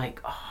 being like,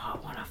 oh, I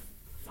want to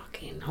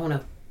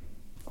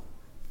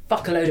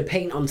fuck a load of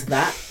paint onto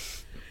that.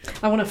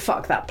 I want to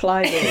fuck that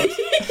plywood.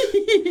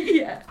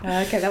 Yeah.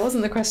 Okay, that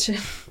wasn't the question.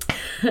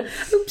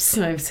 Oops,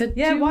 I've said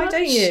Yeah, too why much.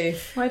 don't you?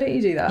 Why don't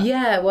you do that?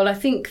 Yeah, well, I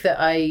think that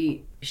I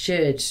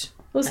should.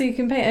 Also, you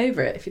can paint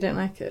over it if you don't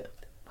like it.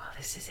 Well,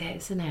 this is it,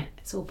 isn't it?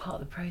 It's all part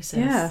of the process.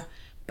 Yeah.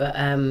 But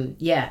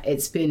yeah,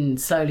 it's been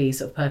slowly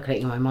sort of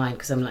percolating in my mind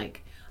because I'm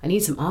like, I need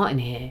some art in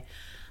here,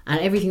 and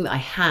everything that I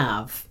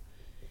have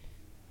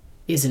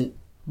isn't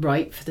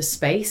right for the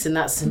space, and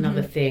that's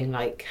another thing.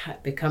 Like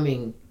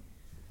becoming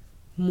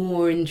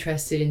more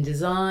interested in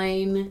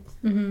design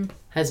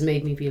has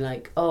made me be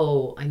like,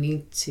 oh, I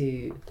need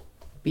to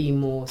be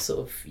more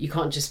sort of. You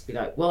can't just be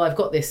like, well, I've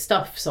got this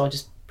stuff, so I'll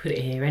just put it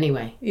here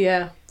anyway.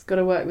 Yeah, it's got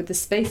to work with the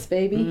space,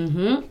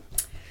 baby.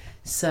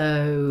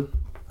 So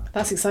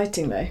That's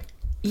exciting though.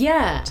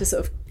 yeah, To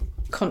sort of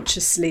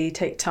consciously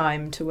take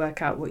time to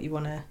work out what you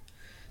want to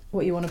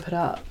put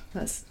up.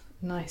 That's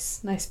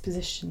nice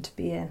position to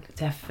be in.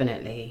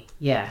 definitely.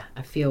 Yeah,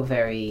 I feel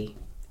very.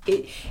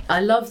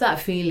 I love that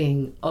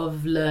feeling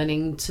of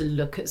learning to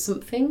look at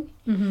something.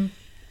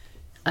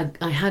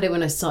 I had it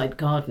when I started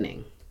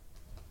gardening,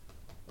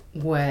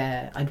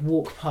 where I'd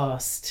walk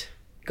past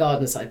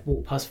gardens I'd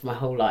walked past for my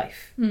whole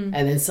life, and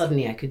then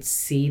suddenly I could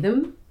see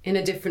them in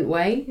a different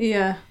way.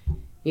 Yeah.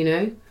 You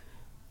know,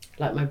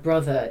 like my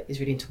brother is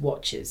really into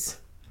watches,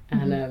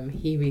 and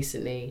he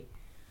recently,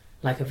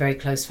 like a very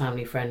close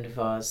family friend of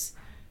ours,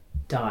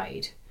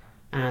 died,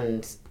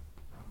 and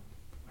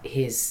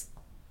his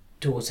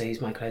daughter,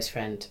 who's my close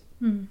friend,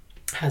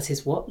 has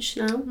his watch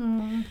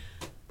now.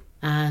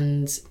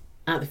 And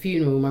at the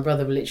funeral, my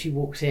brother literally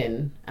walked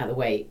in at the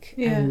wake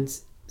and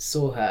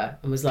saw her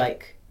and was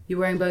like, "You're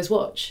wearing Bo's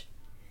watch."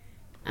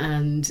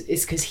 And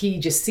it's because he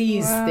just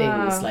sees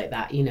things like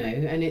that, you know,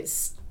 and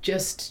it's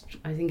just,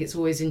 I think it's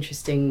always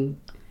interesting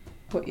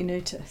What you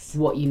notice.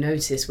 what you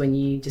notice when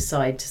you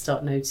decide to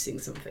start noticing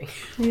something.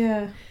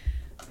 Yeah.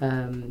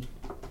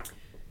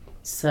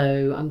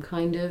 So I'm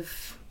kind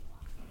of,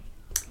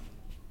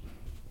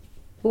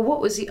 well,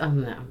 what was the,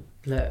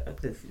 look,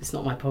 it's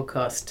not my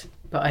podcast,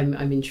 but I'm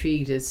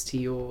intrigued as to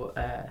your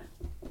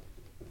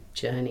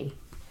journey.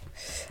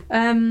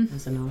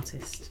 as an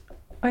artist?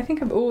 I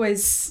think I've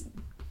always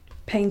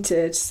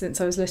painted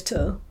since I was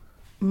little.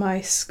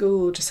 My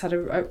school just had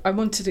I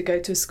wanted to go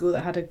to a school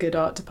that had a good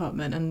art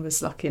department, and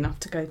was lucky enough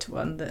to go to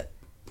one that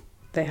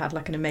they had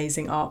like an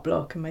amazing art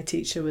block, and my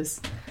teacher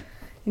was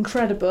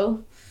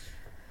incredible.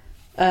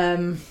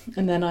 And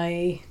then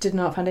I did an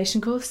art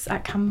foundation course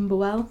at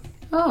Camberwell.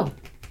 Oh.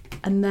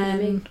 And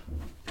then,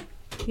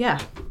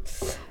 yeah.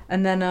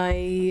 And then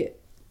I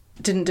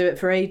didn't do it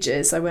for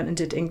ages. I went and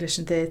did English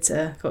and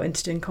theatre, got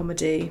into doing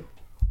comedy,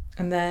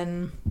 and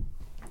then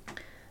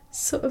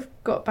sort of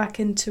got back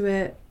into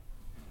it.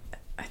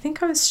 I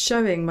think I was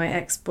showing my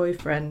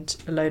ex-boyfriend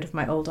a load of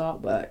my old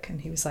artwork,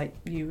 and he was like,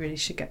 you really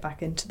should get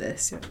back into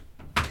this.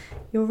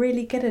 You're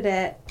really good at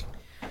it.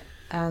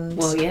 And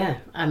well, yeah,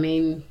 I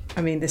mean,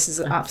 this is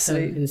an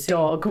absolute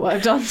dog what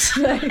I've done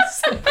today.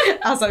 So,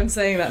 as I'm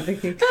saying that, I'm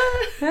thinking,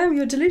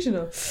 you're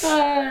delusional.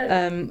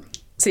 So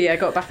yeah, I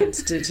got back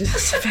into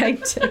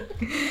painting,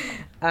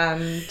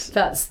 and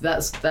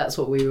that's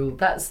what we were.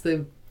 That's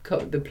the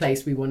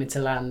place we wanted to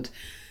land.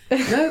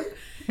 No,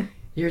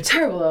 you're a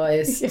terrible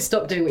artist. Yeah.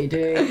 Stop doing what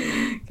you're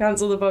doing.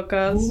 Cancel the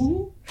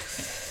podcast.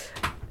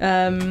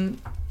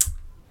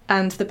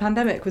 And the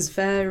pandemic was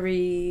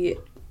very.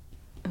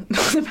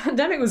 The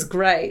pandemic was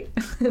great.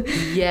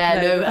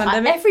 Yeah, not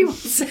enough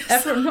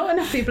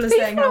people are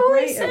saying how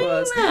great it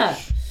was.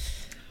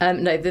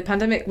 No, the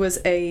pandemic was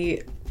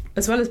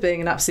as well as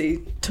being an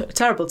absolutely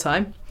terrible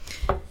time,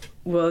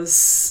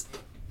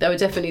 there were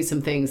definitely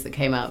some things that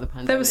came out of the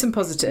pandemic. There were some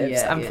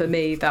positives, and for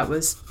me that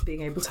was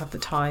being able to have the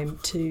time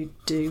to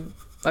do.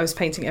 I was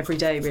painting every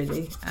day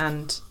really,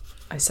 and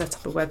I set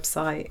up a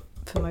website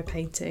for my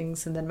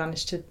paintings, and then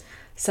managed to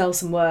sell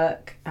some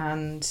work,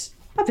 and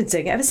I've been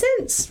doing it ever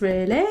since,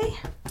 really.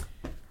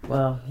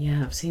 Well,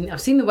 yeah, I've seen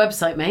the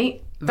website,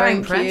 mate. Very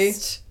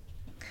impressed.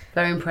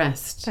 Very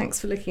impressed.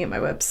 Thanks for looking at my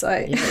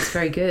website. Yeah, it's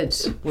very good.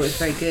 Well, it's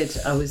very good.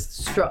 I was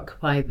struck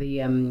by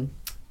the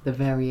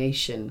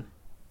variation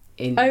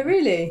in. Oh,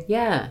 really?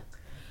 Yeah.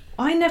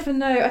 I never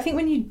know. I think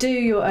when you do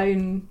your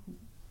own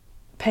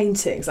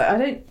paintings,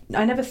 like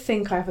I never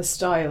think I have a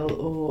style,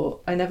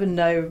 or I never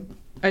know.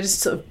 I just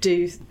sort of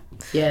do.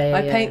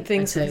 I paint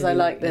things because I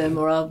like them,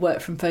 or I'll work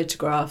from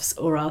photographs,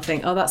 or I'll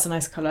think, oh, that's a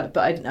nice colour,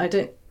 but I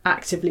don't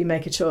actively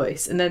make a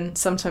choice. And then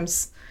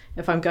sometimes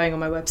if I'm going on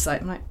my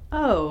website, I'm like,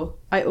 oh,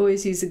 I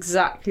always use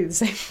exactly the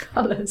same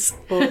colours,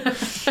 or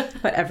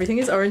like everything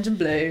is orange and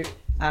blue,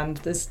 and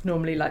there's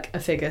normally like a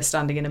figure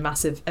standing in a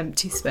massive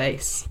empty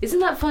space.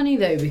 Isn't that funny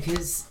though,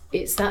 because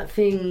it's that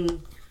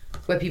thing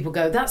where people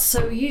go, that's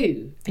so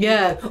you. And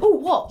yeah. You go, oh,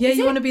 what? Yeah,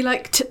 you want to be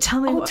like, tell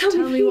me what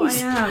I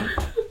am.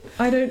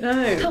 I don't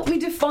know. Help me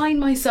define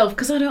myself,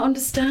 because I don't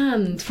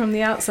understand. From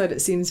the outside,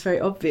 it seems very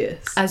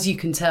obvious. As you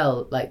can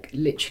tell, like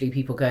literally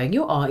people going,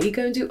 you're art, you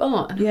go and do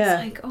art. And I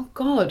was like, oh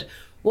God.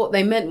 What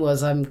they meant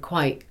was I'm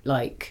quite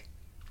like,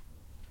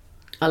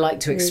 I like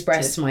to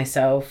express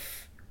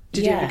myself.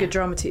 Did you have a good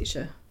drama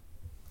teacher?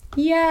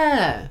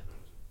 Yeah.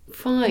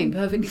 Fine,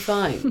 perfectly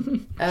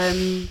fine.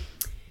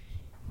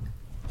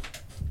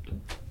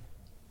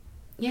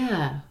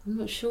 Yeah, I'm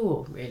not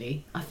sure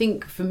really. I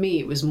think for me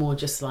it was more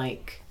just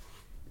like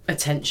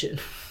attention.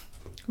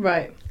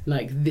 Right.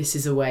 Like this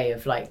is a way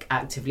of like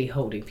actively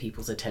holding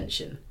people's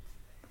attention.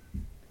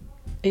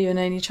 Are you an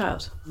only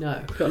child?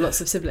 No. You've got lots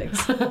of siblings?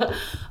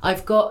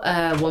 I've got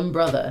one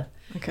brother.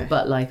 Okay.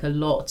 But like a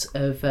lot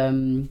of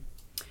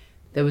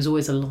there was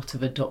always a lot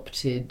of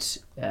adopted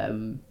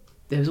there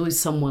was always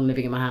someone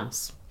living in my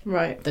house.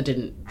 Right. That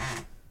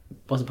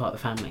wasn't part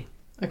of the family.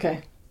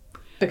 Okay.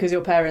 Because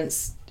your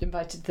parents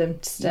invited them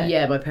to stay?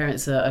 Yeah, my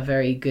parents are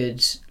very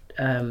good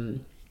at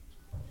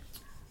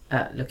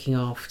looking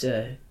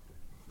after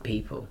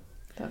people.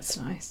 That's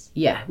nice.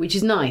 Yeah, which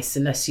is nice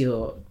unless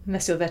you're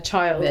their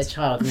child. Their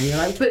child, and you're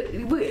like, but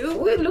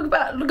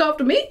look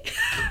after me.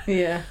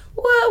 Yeah.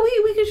 Well,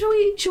 we can.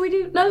 Should we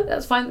do? No,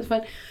 that's fine. That's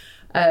fine.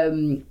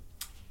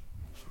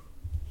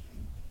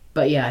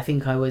 But yeah, I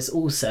think I was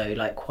also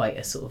like quite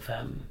a sort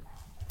of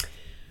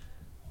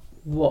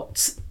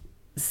what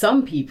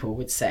some people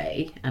would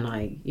say, and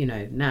I,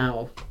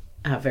 now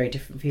have very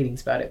different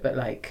feelings about it, but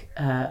like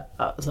a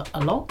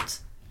lot,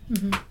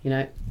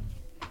 mm-hmm.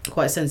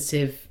 Quite a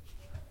sensitive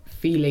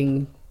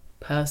feeling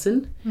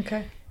person.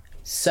 Okay.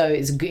 So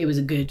it was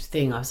a good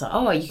thing. I was like,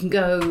 oh, you can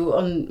go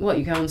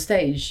on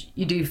stage,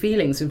 you do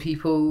feelings when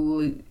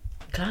people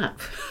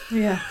clap.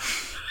 Yeah.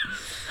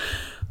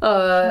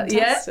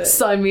 Yeah,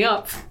 sign me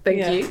up.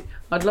 Thank you.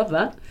 I'd love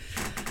that.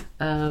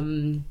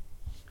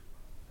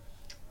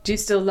 Do you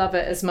still love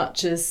it as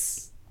much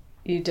as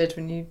you did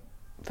when you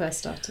first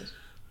started?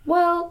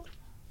 Well,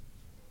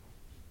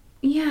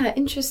 yeah,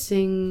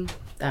 interesting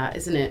that,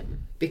 isn't it?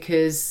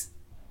 Because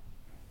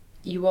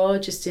you are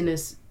just in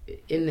this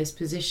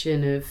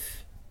position of,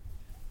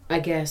 I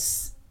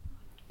guess,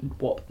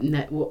 what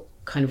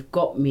kind of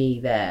got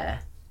me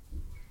there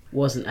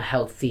wasn't a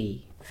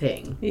healthy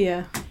thing.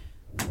 Yeah.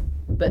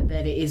 But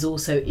then it is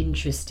also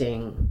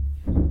interesting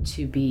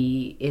to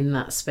be in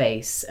that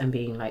space and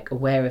being like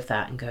aware of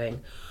that and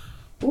going,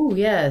 oh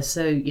yeah,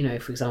 so, you know,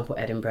 for example,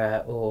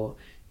 Edinburgh, or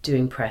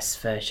doing press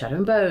for Shadow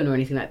and Bone or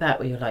anything like that,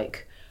 where you're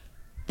like,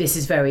 this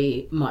is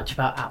very much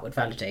about outward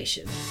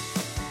validation.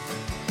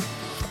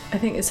 I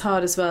think it's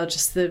hard as well,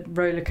 just the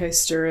roller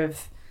coaster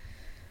of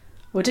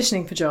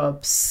auditioning for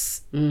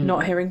jobs,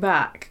 not hearing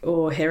back,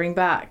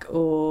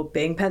 or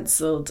being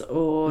penciled,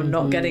 or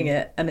not getting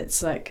it. And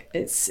it's like,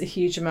 it's a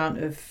huge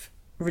amount of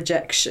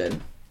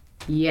rejection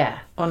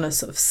on a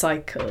sort of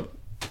cycle.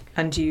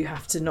 And you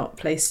have to not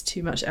place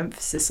too much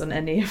emphasis on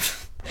any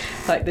of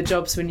like the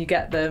jobs when you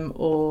get them,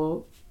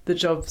 or the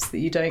jobs that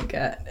you don't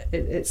get.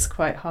 It's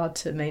quite hard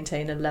to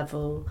maintain a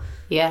level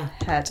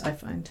head, I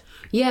find.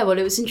 Yeah, well,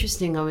 it was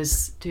interesting. I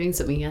was doing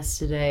something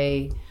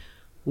yesterday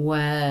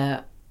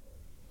where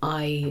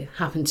I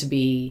happened to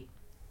be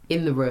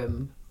in the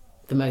room,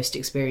 the most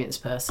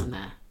experienced person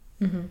there.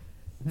 Mm-hmm.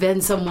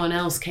 Then someone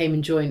else came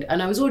and joined,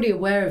 and I was already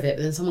aware of it,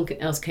 but then someone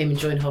else came and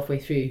joined halfway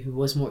through who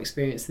was more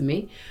experienced than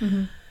me.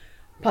 Mm-hmm.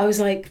 But I was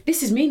like,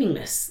 this is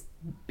meaningless,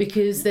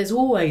 because there's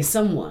always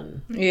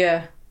someone.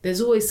 Yeah.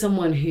 There's always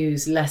someone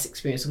who's less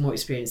experienced or more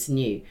experienced than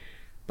you.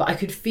 But I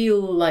could feel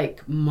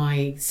like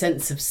my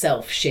sense of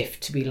self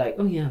shift to be like,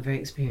 oh yeah, I'm very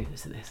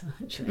experienced in this,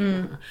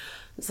 actually.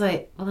 It's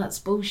like, well, that's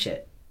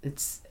bullshit.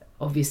 It's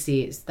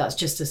obviously, that's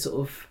just a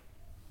sort of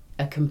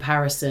a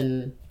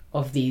comparison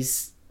of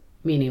these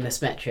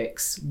meaningless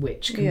metrics,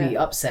 which can be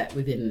upset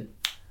within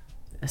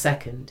a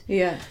second.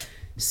 Yeah.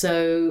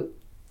 So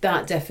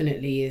that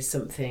definitely is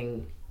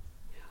something.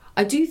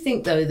 I do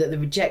think, though, that the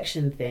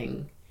rejection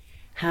thing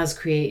has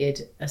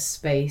created a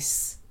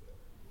space.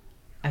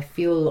 I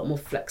feel a lot more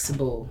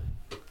flexible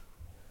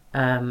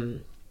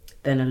than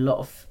a lot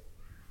of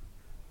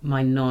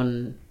my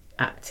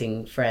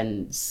non-acting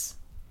friends.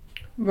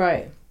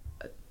 Right.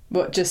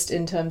 What, just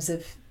in terms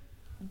of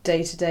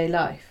day-to-day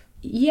life?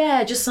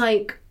 Yeah, just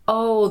like,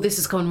 oh, this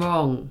has gone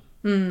wrong.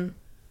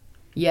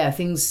 Yeah,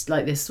 things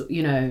like this,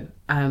 you know.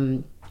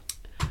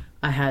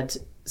 I had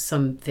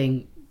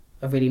a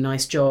really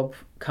nice job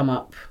come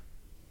up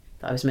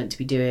that I was meant to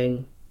be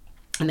doing.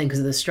 And then because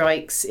of the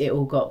strikes, it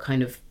all got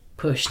kind of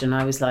pushed. And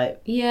I was like,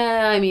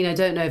 yeah, I mean, I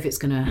don't know if it's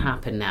going to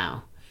happen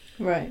now.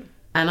 Right.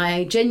 And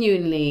I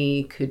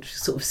genuinely could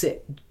sort of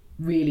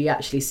really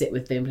actually sit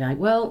with them and be like,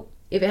 well,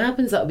 if it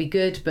happens, that'll be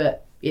good,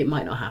 but it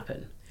might not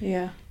happen.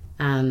 Yeah.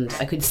 And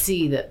I could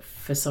see that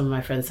for some of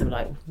my friends, they were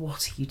like,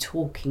 what are you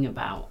talking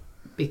about?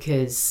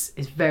 Because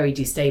it's very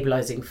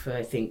destabilising for,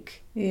 I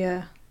think,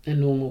 a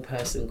normal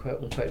person,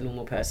 quote unquote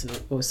normal person,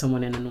 or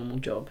someone in a normal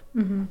job.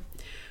 Mm-hmm.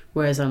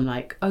 Whereas I'm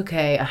like,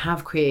 okay, I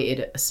have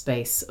created a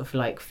space of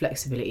like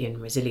flexibility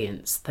and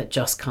resilience that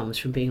just comes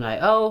from being like,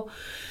 oh,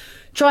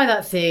 try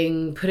that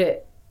thing, put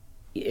it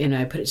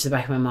to the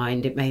back of my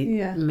mind. It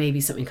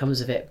maybe something comes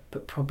of it,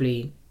 but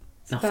probably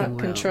nothing will.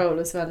 Control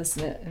as well,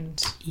 isn't it?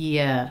 And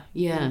you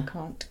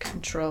can't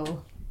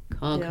control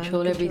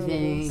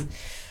everything,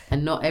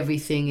 and not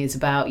everything is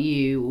about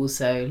you.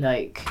 Also,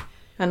 like,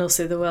 and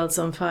also the world's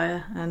on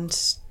fire, and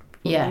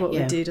what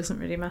we do doesn't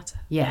really matter.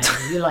 Yeah,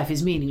 your life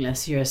is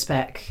meaningless. You're a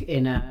speck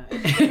in a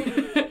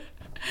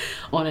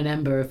on an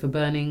ember of a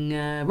burning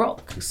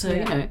rock. So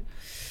you know,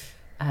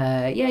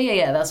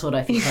 that's what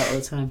I think about all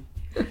the time.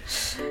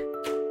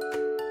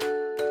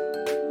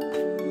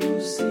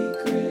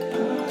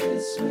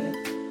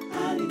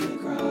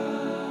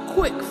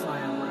 Quick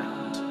fire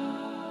round.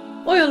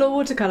 Oil or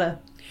watercolour?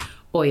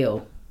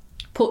 Oil.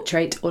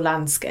 Portrait or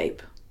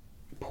landscape?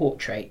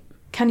 Portrait.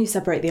 Can you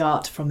separate the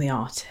art from the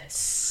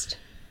artist?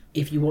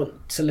 If you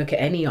want to look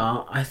at any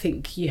art, I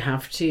think you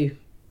have to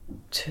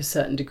a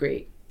certain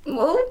degree.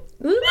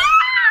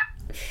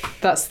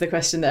 That's the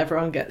question that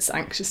everyone gets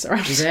anxious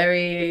around. It's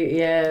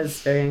very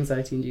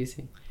anxiety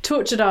inducing.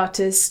 Tortured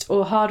artist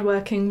or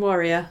hard-working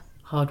warrior?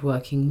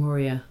 Hard-working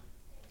warrior.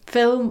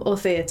 Film or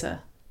theatre?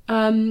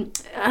 Film.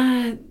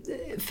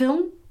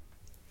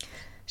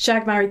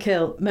 Shag, marry,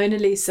 kill. Mona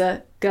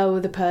Lisa, girl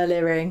with a pearl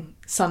earring,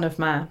 son of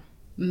man.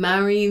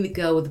 Marry the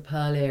girl with the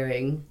pearl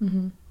earring.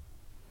 Mm-hmm.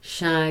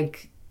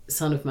 Shag,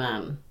 son of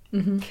man.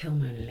 Mm-hmm. Kill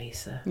Mona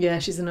Lisa. Yeah,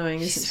 she's annoying,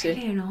 isn't she? She's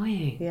really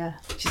annoying. Yeah.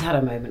 She's had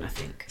a moment, I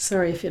think.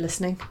 Sorry if you're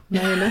listening,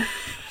 Mona.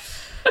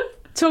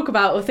 Talk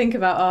about or think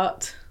about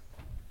art.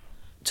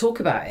 Talk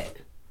about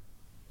it.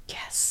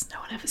 Yes, no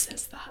one ever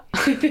says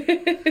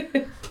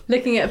that.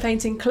 Looking at a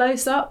painting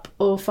close up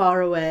or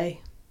far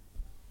away?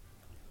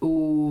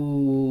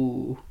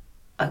 Ooh.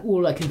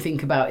 All I can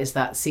think about is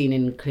that scene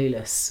in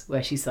Clueless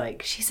where she's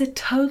like, she's a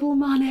total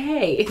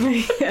Monet.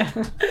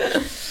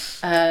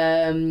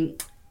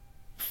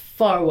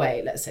 Far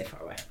away. Let's say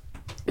far away.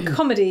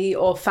 Comedy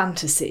or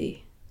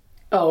fantasy?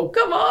 Oh,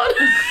 come on.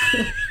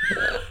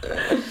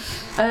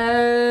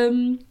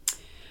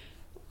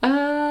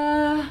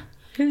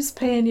 Who's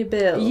paying your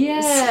bills?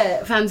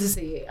 Yeah,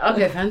 fantasy.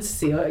 Okay,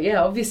 fantasy.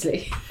 Yeah,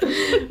 obviously.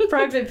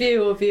 Private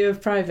view or view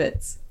of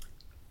privates?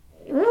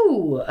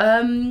 Ooh,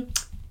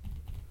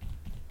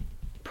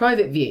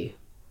 private view.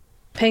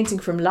 Painting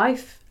from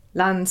life,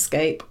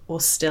 landscape, or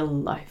still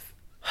life?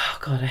 Oh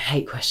God, I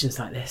hate questions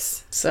like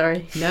this.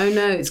 Sorry. No,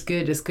 it's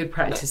good. It's good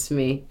practice for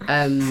me.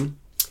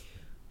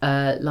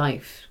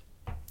 Life.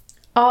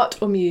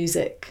 Art or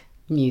music?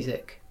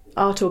 Music.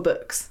 Art or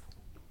books?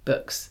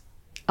 Books.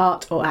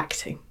 Art or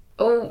acting?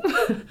 Oh,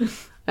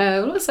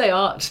 let's say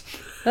art.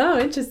 Oh,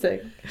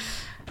 interesting.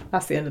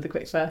 That's the end of the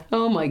quickfire.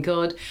 Oh my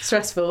God.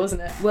 Stressful, isn't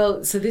it?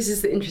 Well, so this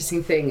is the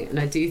interesting thing, and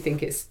I do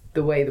think it's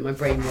the way that my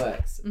brain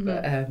works. Mm-hmm.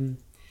 But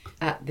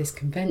at this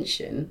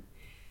convention,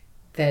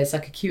 there's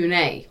like a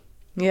Q&A.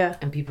 Yeah.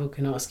 And people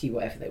can ask you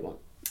whatever they want.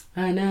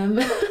 And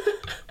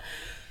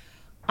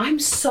I'm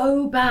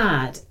so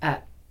bad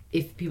at,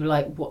 if people are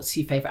like, what's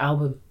your favourite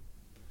album?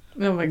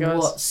 Oh my God.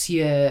 What's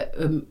your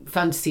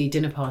fantasy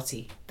dinner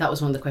party? That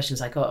was one of the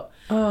questions I got.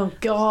 Oh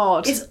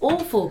God. It's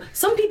awful.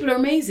 Some people are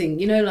amazing.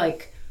 You know,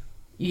 like,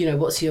 you know,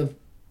 what's your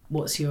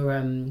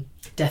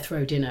death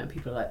row dinner?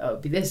 People are like, oh,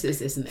 it'd be this, and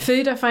this.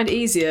 Food I find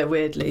easier,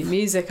 weirdly.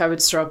 Music I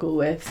would struggle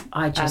with.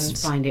 I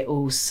just find it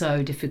all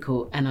so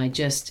difficult. And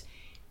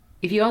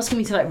if you ask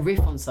me to like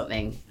riff on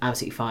something,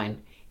 absolutely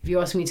fine. If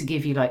you ask me to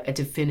give you like a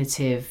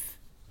definitive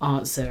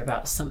answer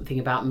about something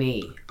about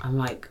me, I'm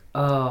like,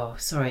 oh,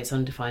 sorry, it's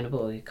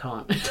undefinable. You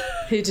can't.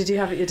 Who did you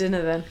have at your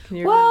dinner then? Can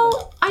you remember?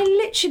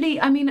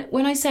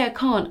 When I say I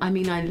can't, I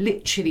mean I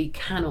literally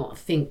cannot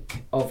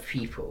think of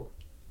people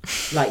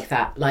like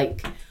that.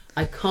 Like,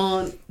 I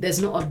can't,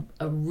 there's not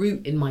a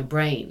route in my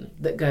brain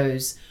that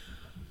goes,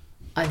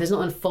 there's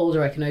not a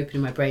folder I can open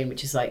in my brain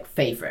which is like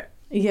favourite.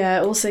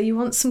 Yeah, also you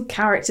want some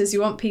characters,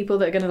 you want people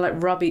that are going to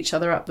like rub each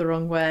other up the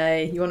wrong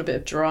way, you want a bit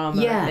of drama.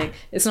 Yeah. I think.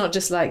 It's not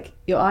just like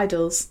your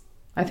idols.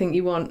 I think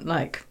you want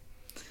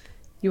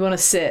to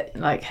sit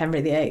like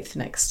Henry VIII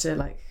next to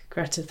like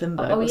Greta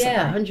Thunberg. Oh or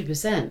yeah, something.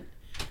 100%.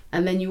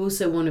 And then you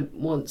also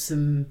want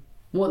some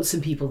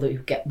people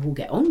that will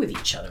get on with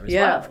each other as well.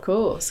 Yeah, of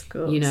course.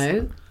 You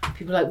know,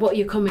 people are like, what are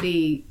your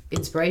comedy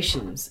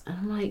inspirations? And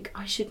I'm like,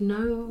 I should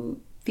know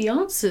the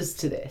answers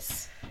to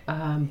this,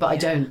 but I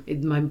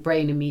don't. My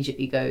brain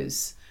immediately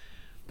goes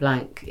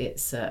blank.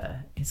 It's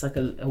like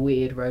a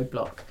weird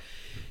roadblock.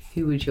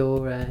 Who would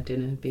your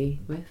dinner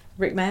be with?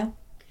 Rick Mail.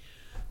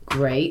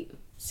 Great.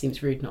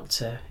 Seems rude not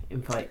to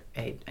invite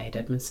Aid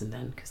Edmondson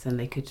then, because then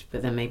they could.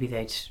 But then maybe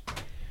they'd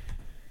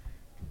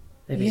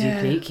be too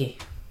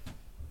cliquey.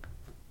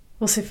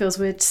 Also feels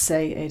weird to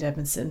say Aid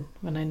Edmondson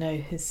when I know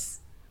his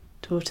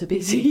daughter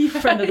BT,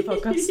 friend of the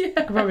podcast. Yeah.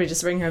 I could probably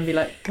just ring her and be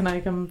like, can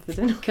I come for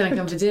dinner? Can I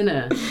come for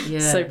dinner? Yeah.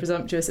 So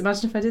presumptuous.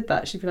 Imagine if I did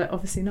that. She'd be like,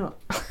 obviously not.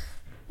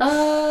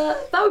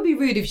 That would be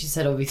rude if she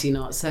said obviously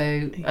not. So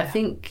yeah. I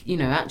think,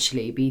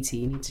 actually, BT,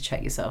 you need to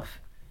check yourself.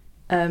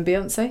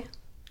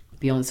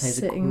 Beyonce's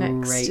sitting a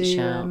great next to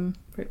shout.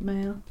 Rick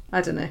Mail.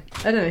 I don't know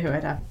who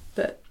I'd have,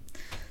 but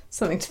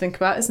something to think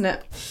about, isn't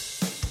it?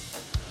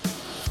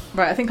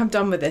 Right, I think I'm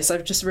done with this.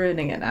 I'm just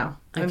ruining it now.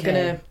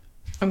 Okay.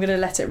 I'm gonna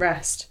let it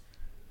rest.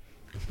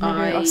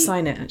 Maybe I'll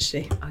sign it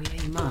actually. Oh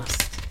yeah, you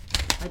must.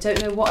 I don't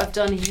know what I've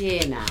done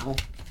here now.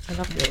 I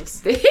love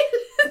yours.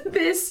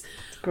 This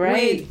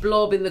great weird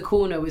blob in the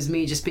corner was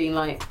me just being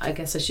like, I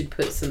guess I should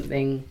put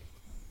something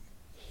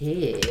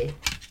here.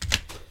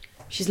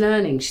 She's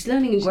learning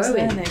and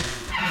growing.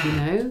 You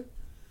know?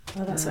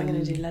 Well, that's what I'm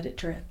going to do. Let it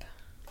drip.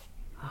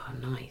 Oh,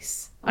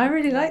 nice. I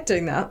really liked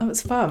doing that. That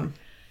was fun.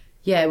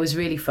 Yeah, it was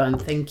really fun.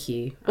 Thank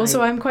you.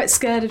 Also, I'm quite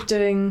scared of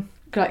creating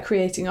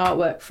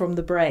artwork from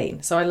the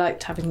brain. So I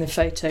liked having the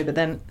photo, but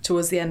then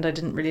towards the end, I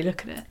didn't really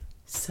look at it.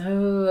 So,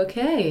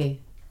 okay.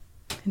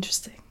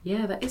 Interesting.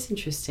 Yeah, that is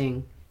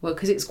interesting. Well,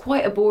 because it's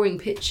quite a boring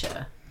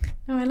picture.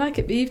 No, I like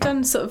it. But you've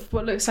done sort of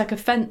what looks like a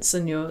fence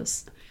on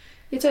yours.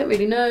 You don't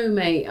really know,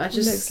 mate. It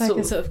looks like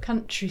a sort of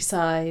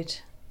countryside.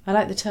 I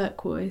like the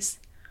turquoise.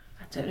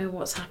 I don't know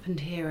what's happened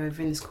here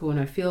over in this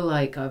corner. I feel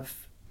like I've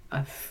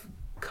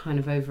kind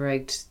of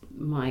over-egged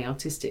my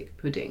artistic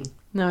pudding.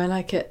 No, I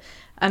like it.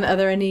 And are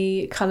there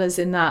any colours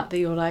in that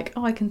you're like,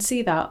 oh, I can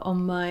see that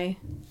on my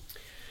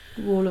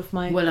wall of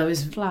my Well, I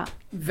was flat?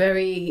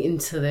 very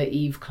into the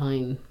Yves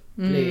Klein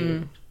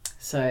blue.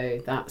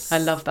 So that's... I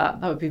love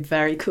that. That would be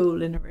very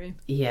cool in a room.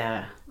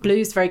 Yeah.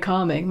 Blue's very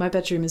calming. My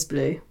bedroom is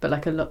blue,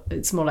 but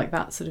it's more like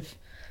that sort of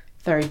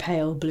very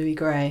pale bluey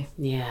grey.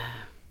 Yeah.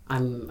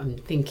 I'm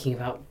thinking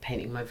about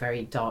painting my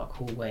very dark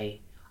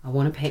hallway. I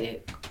want to paint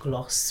it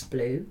gloss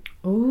blue.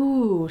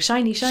 Ooh,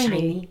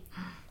 shiny.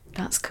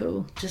 That's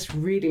cool. Just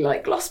really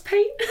like gloss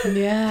paint.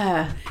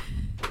 Yeah.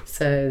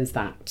 So there's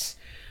that.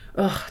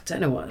 Oh, don't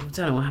know what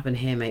happened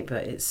here, mate.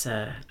 But it's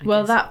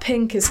that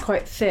pink is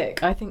quite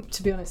thick. I think,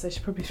 to be honest, I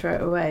should probably throw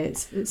it away.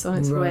 It's on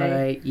its way.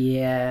 Right.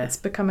 Yeah. It's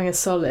becoming a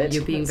solid.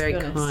 You're being very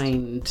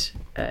kind,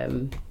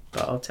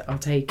 but I'll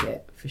take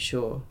it for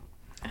sure.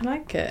 I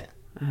like it.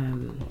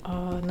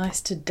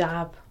 Nice to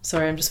dab.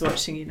 Sorry, I'm just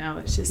watching you now.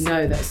 It's just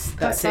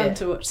that's fun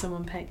to watch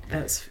someone paint.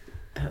 That's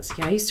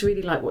yeah. I used to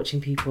really like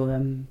watching people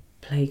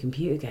play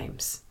computer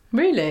games.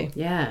 Really?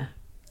 Yeah.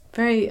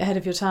 Very ahead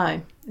of your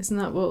time. Isn't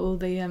that what all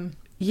the all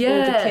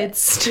the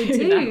kids do?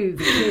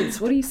 The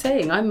kids. What are you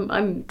saying?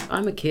 I'm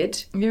a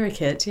kid. You're a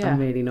kid. Yeah. I'm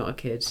really not a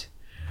kid,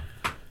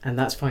 and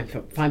that's fine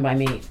by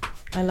me.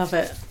 I love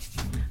it.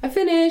 I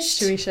finished.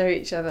 Should we show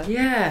each other?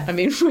 Yeah. I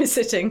mean, we're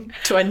sitting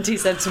 20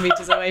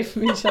 centimetres away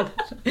from each other.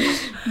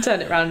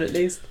 Turn it round at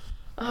least.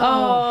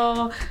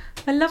 Oh,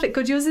 I I love it.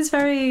 God, yours is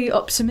very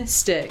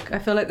optimistic. I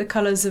feel like the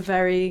colours are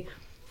very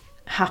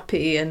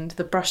happy and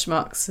the brush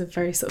marks are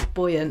very sort of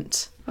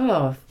buoyant.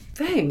 Oh,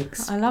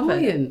 thanks. I love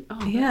buoyant. it.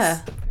 Oh,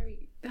 yeah.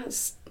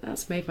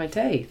 That's made my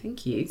day.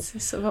 Thank you. It's a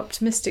sort of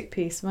optimistic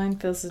piece. Mine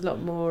feels a lot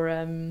more...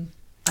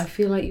 I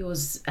feel like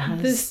yours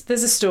has...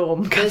 There's a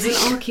storm. There's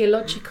an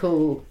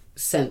archaeological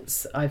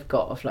sense I've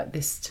got of like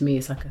this. To me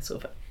is like a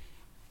sort of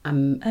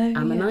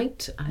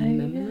ammonite. Yeah.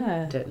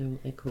 I don't know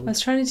what they're called. I was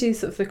trying to do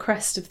sort of the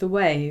crest of the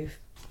wave.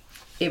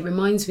 It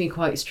reminds me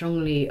quite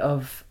strongly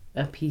of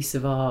a piece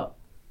of art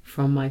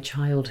from my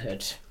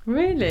childhood.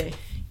 Really?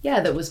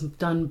 Yeah, that was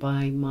done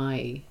by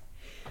my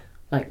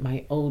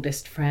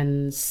oldest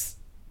friend's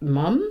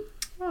mum.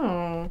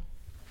 Oh,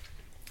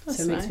 that's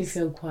so it makes me nice.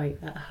 feel quite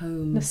at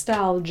home.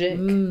 Nostalgic.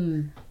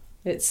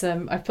 It's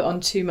I put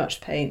on too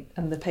much paint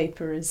and the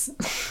paper is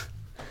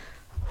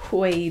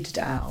weighed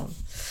down.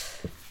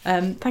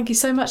 Thank you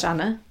so much,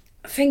 Anna.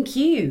 Thank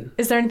you.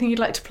 Is there anything you'd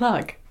like to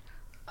plug?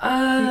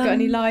 Have you got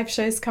any live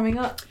shows coming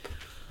up?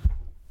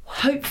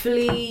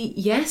 Hopefully,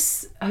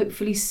 yes.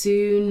 Hopefully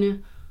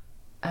soon.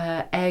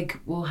 Egg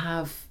will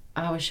have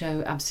our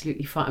show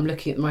Absolutely Fine. I'm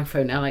looking at my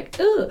phone now like,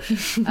 ugh.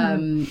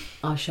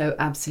 Our show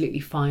Absolutely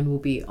Fine will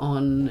be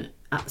on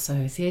at the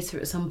Soho Theatre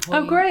at some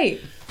point. Oh,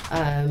 great.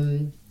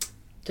 Don't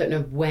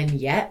know when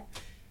yet.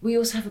 We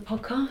also have a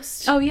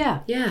podcast. Oh,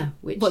 yeah. Yeah.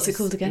 What's it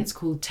called again? It's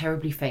called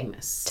Terribly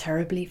Famous.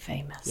 Terribly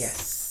Famous.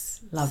 Yes.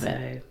 Love it.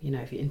 it. So,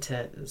 if you're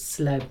into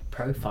celeb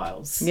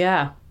profiles.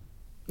 Yeah.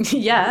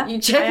 Yeah. You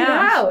check it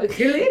out,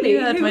 clearly. You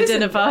had my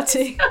dinner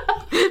party.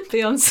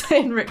 Beyonce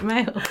and Rick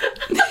Mail.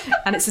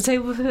 And it's a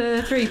table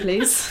for 3,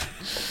 please.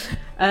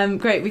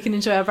 Great, we can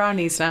enjoy our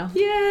brownies now.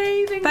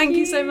 Yay, Thank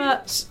you so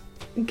much.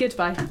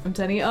 Goodbye. I'm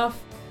turning it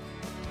off.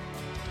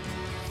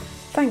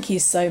 Thank you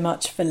so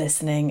much for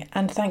listening,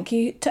 and thank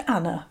you to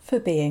Anna for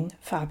being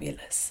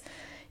fabulous.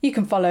 You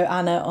can follow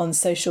Anna on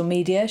social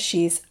media.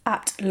 She's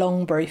at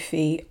Leong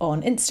Brophy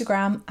on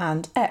Instagram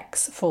and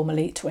X,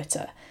 formerly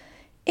Twitter.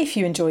 If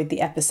you enjoyed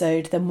the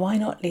episode, then why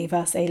not leave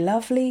us a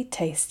lovely,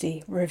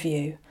 tasty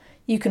review?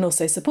 You can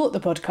also support the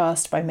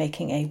podcast by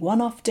making a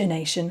one-off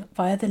donation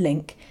via the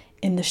link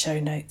in the show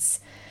notes.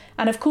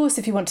 And of course,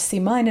 if you want to see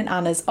mine and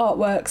Anna's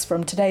artworks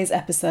from today's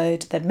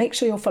episode, then make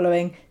sure you're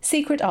following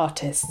Secret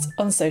Artists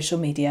on social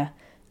media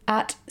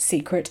at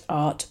Secret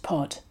Art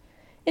Pod.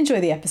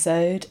 Enjoy the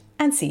episode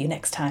and see you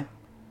next time.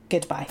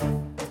 Goodbye.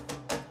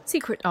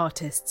 Secret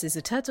Artists is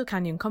a Turtle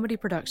Canyon comedy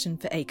production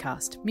for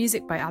Acast.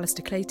 Music by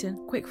Alistair Clayton.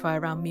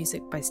 Quickfire Round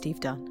music by Steve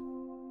Dunn.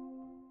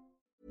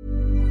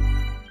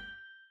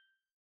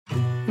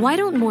 Why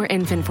don't more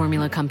infant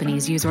formula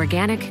companies use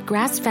organic,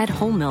 grass-fed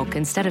whole milk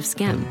instead of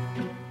skim?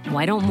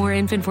 Why don't more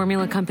infant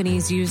formula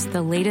companies use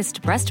the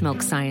latest breast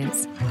milk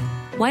science?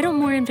 Why don't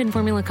more infant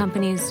formula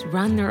companies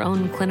run their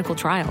own clinical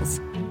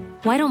trials?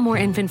 Why don't more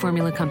infant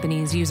formula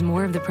companies use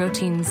more of the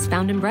proteins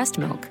found in breast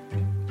milk?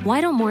 Why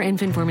don't more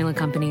infant formula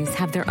companies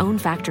have their own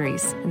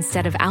factories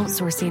instead of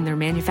outsourcing their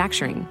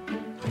manufacturing?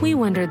 We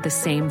wondered the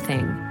same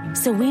thing.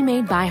 So we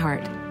made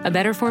ByHeart, a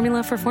better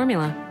formula for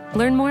formula.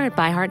 Learn more at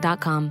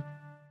byheart.com.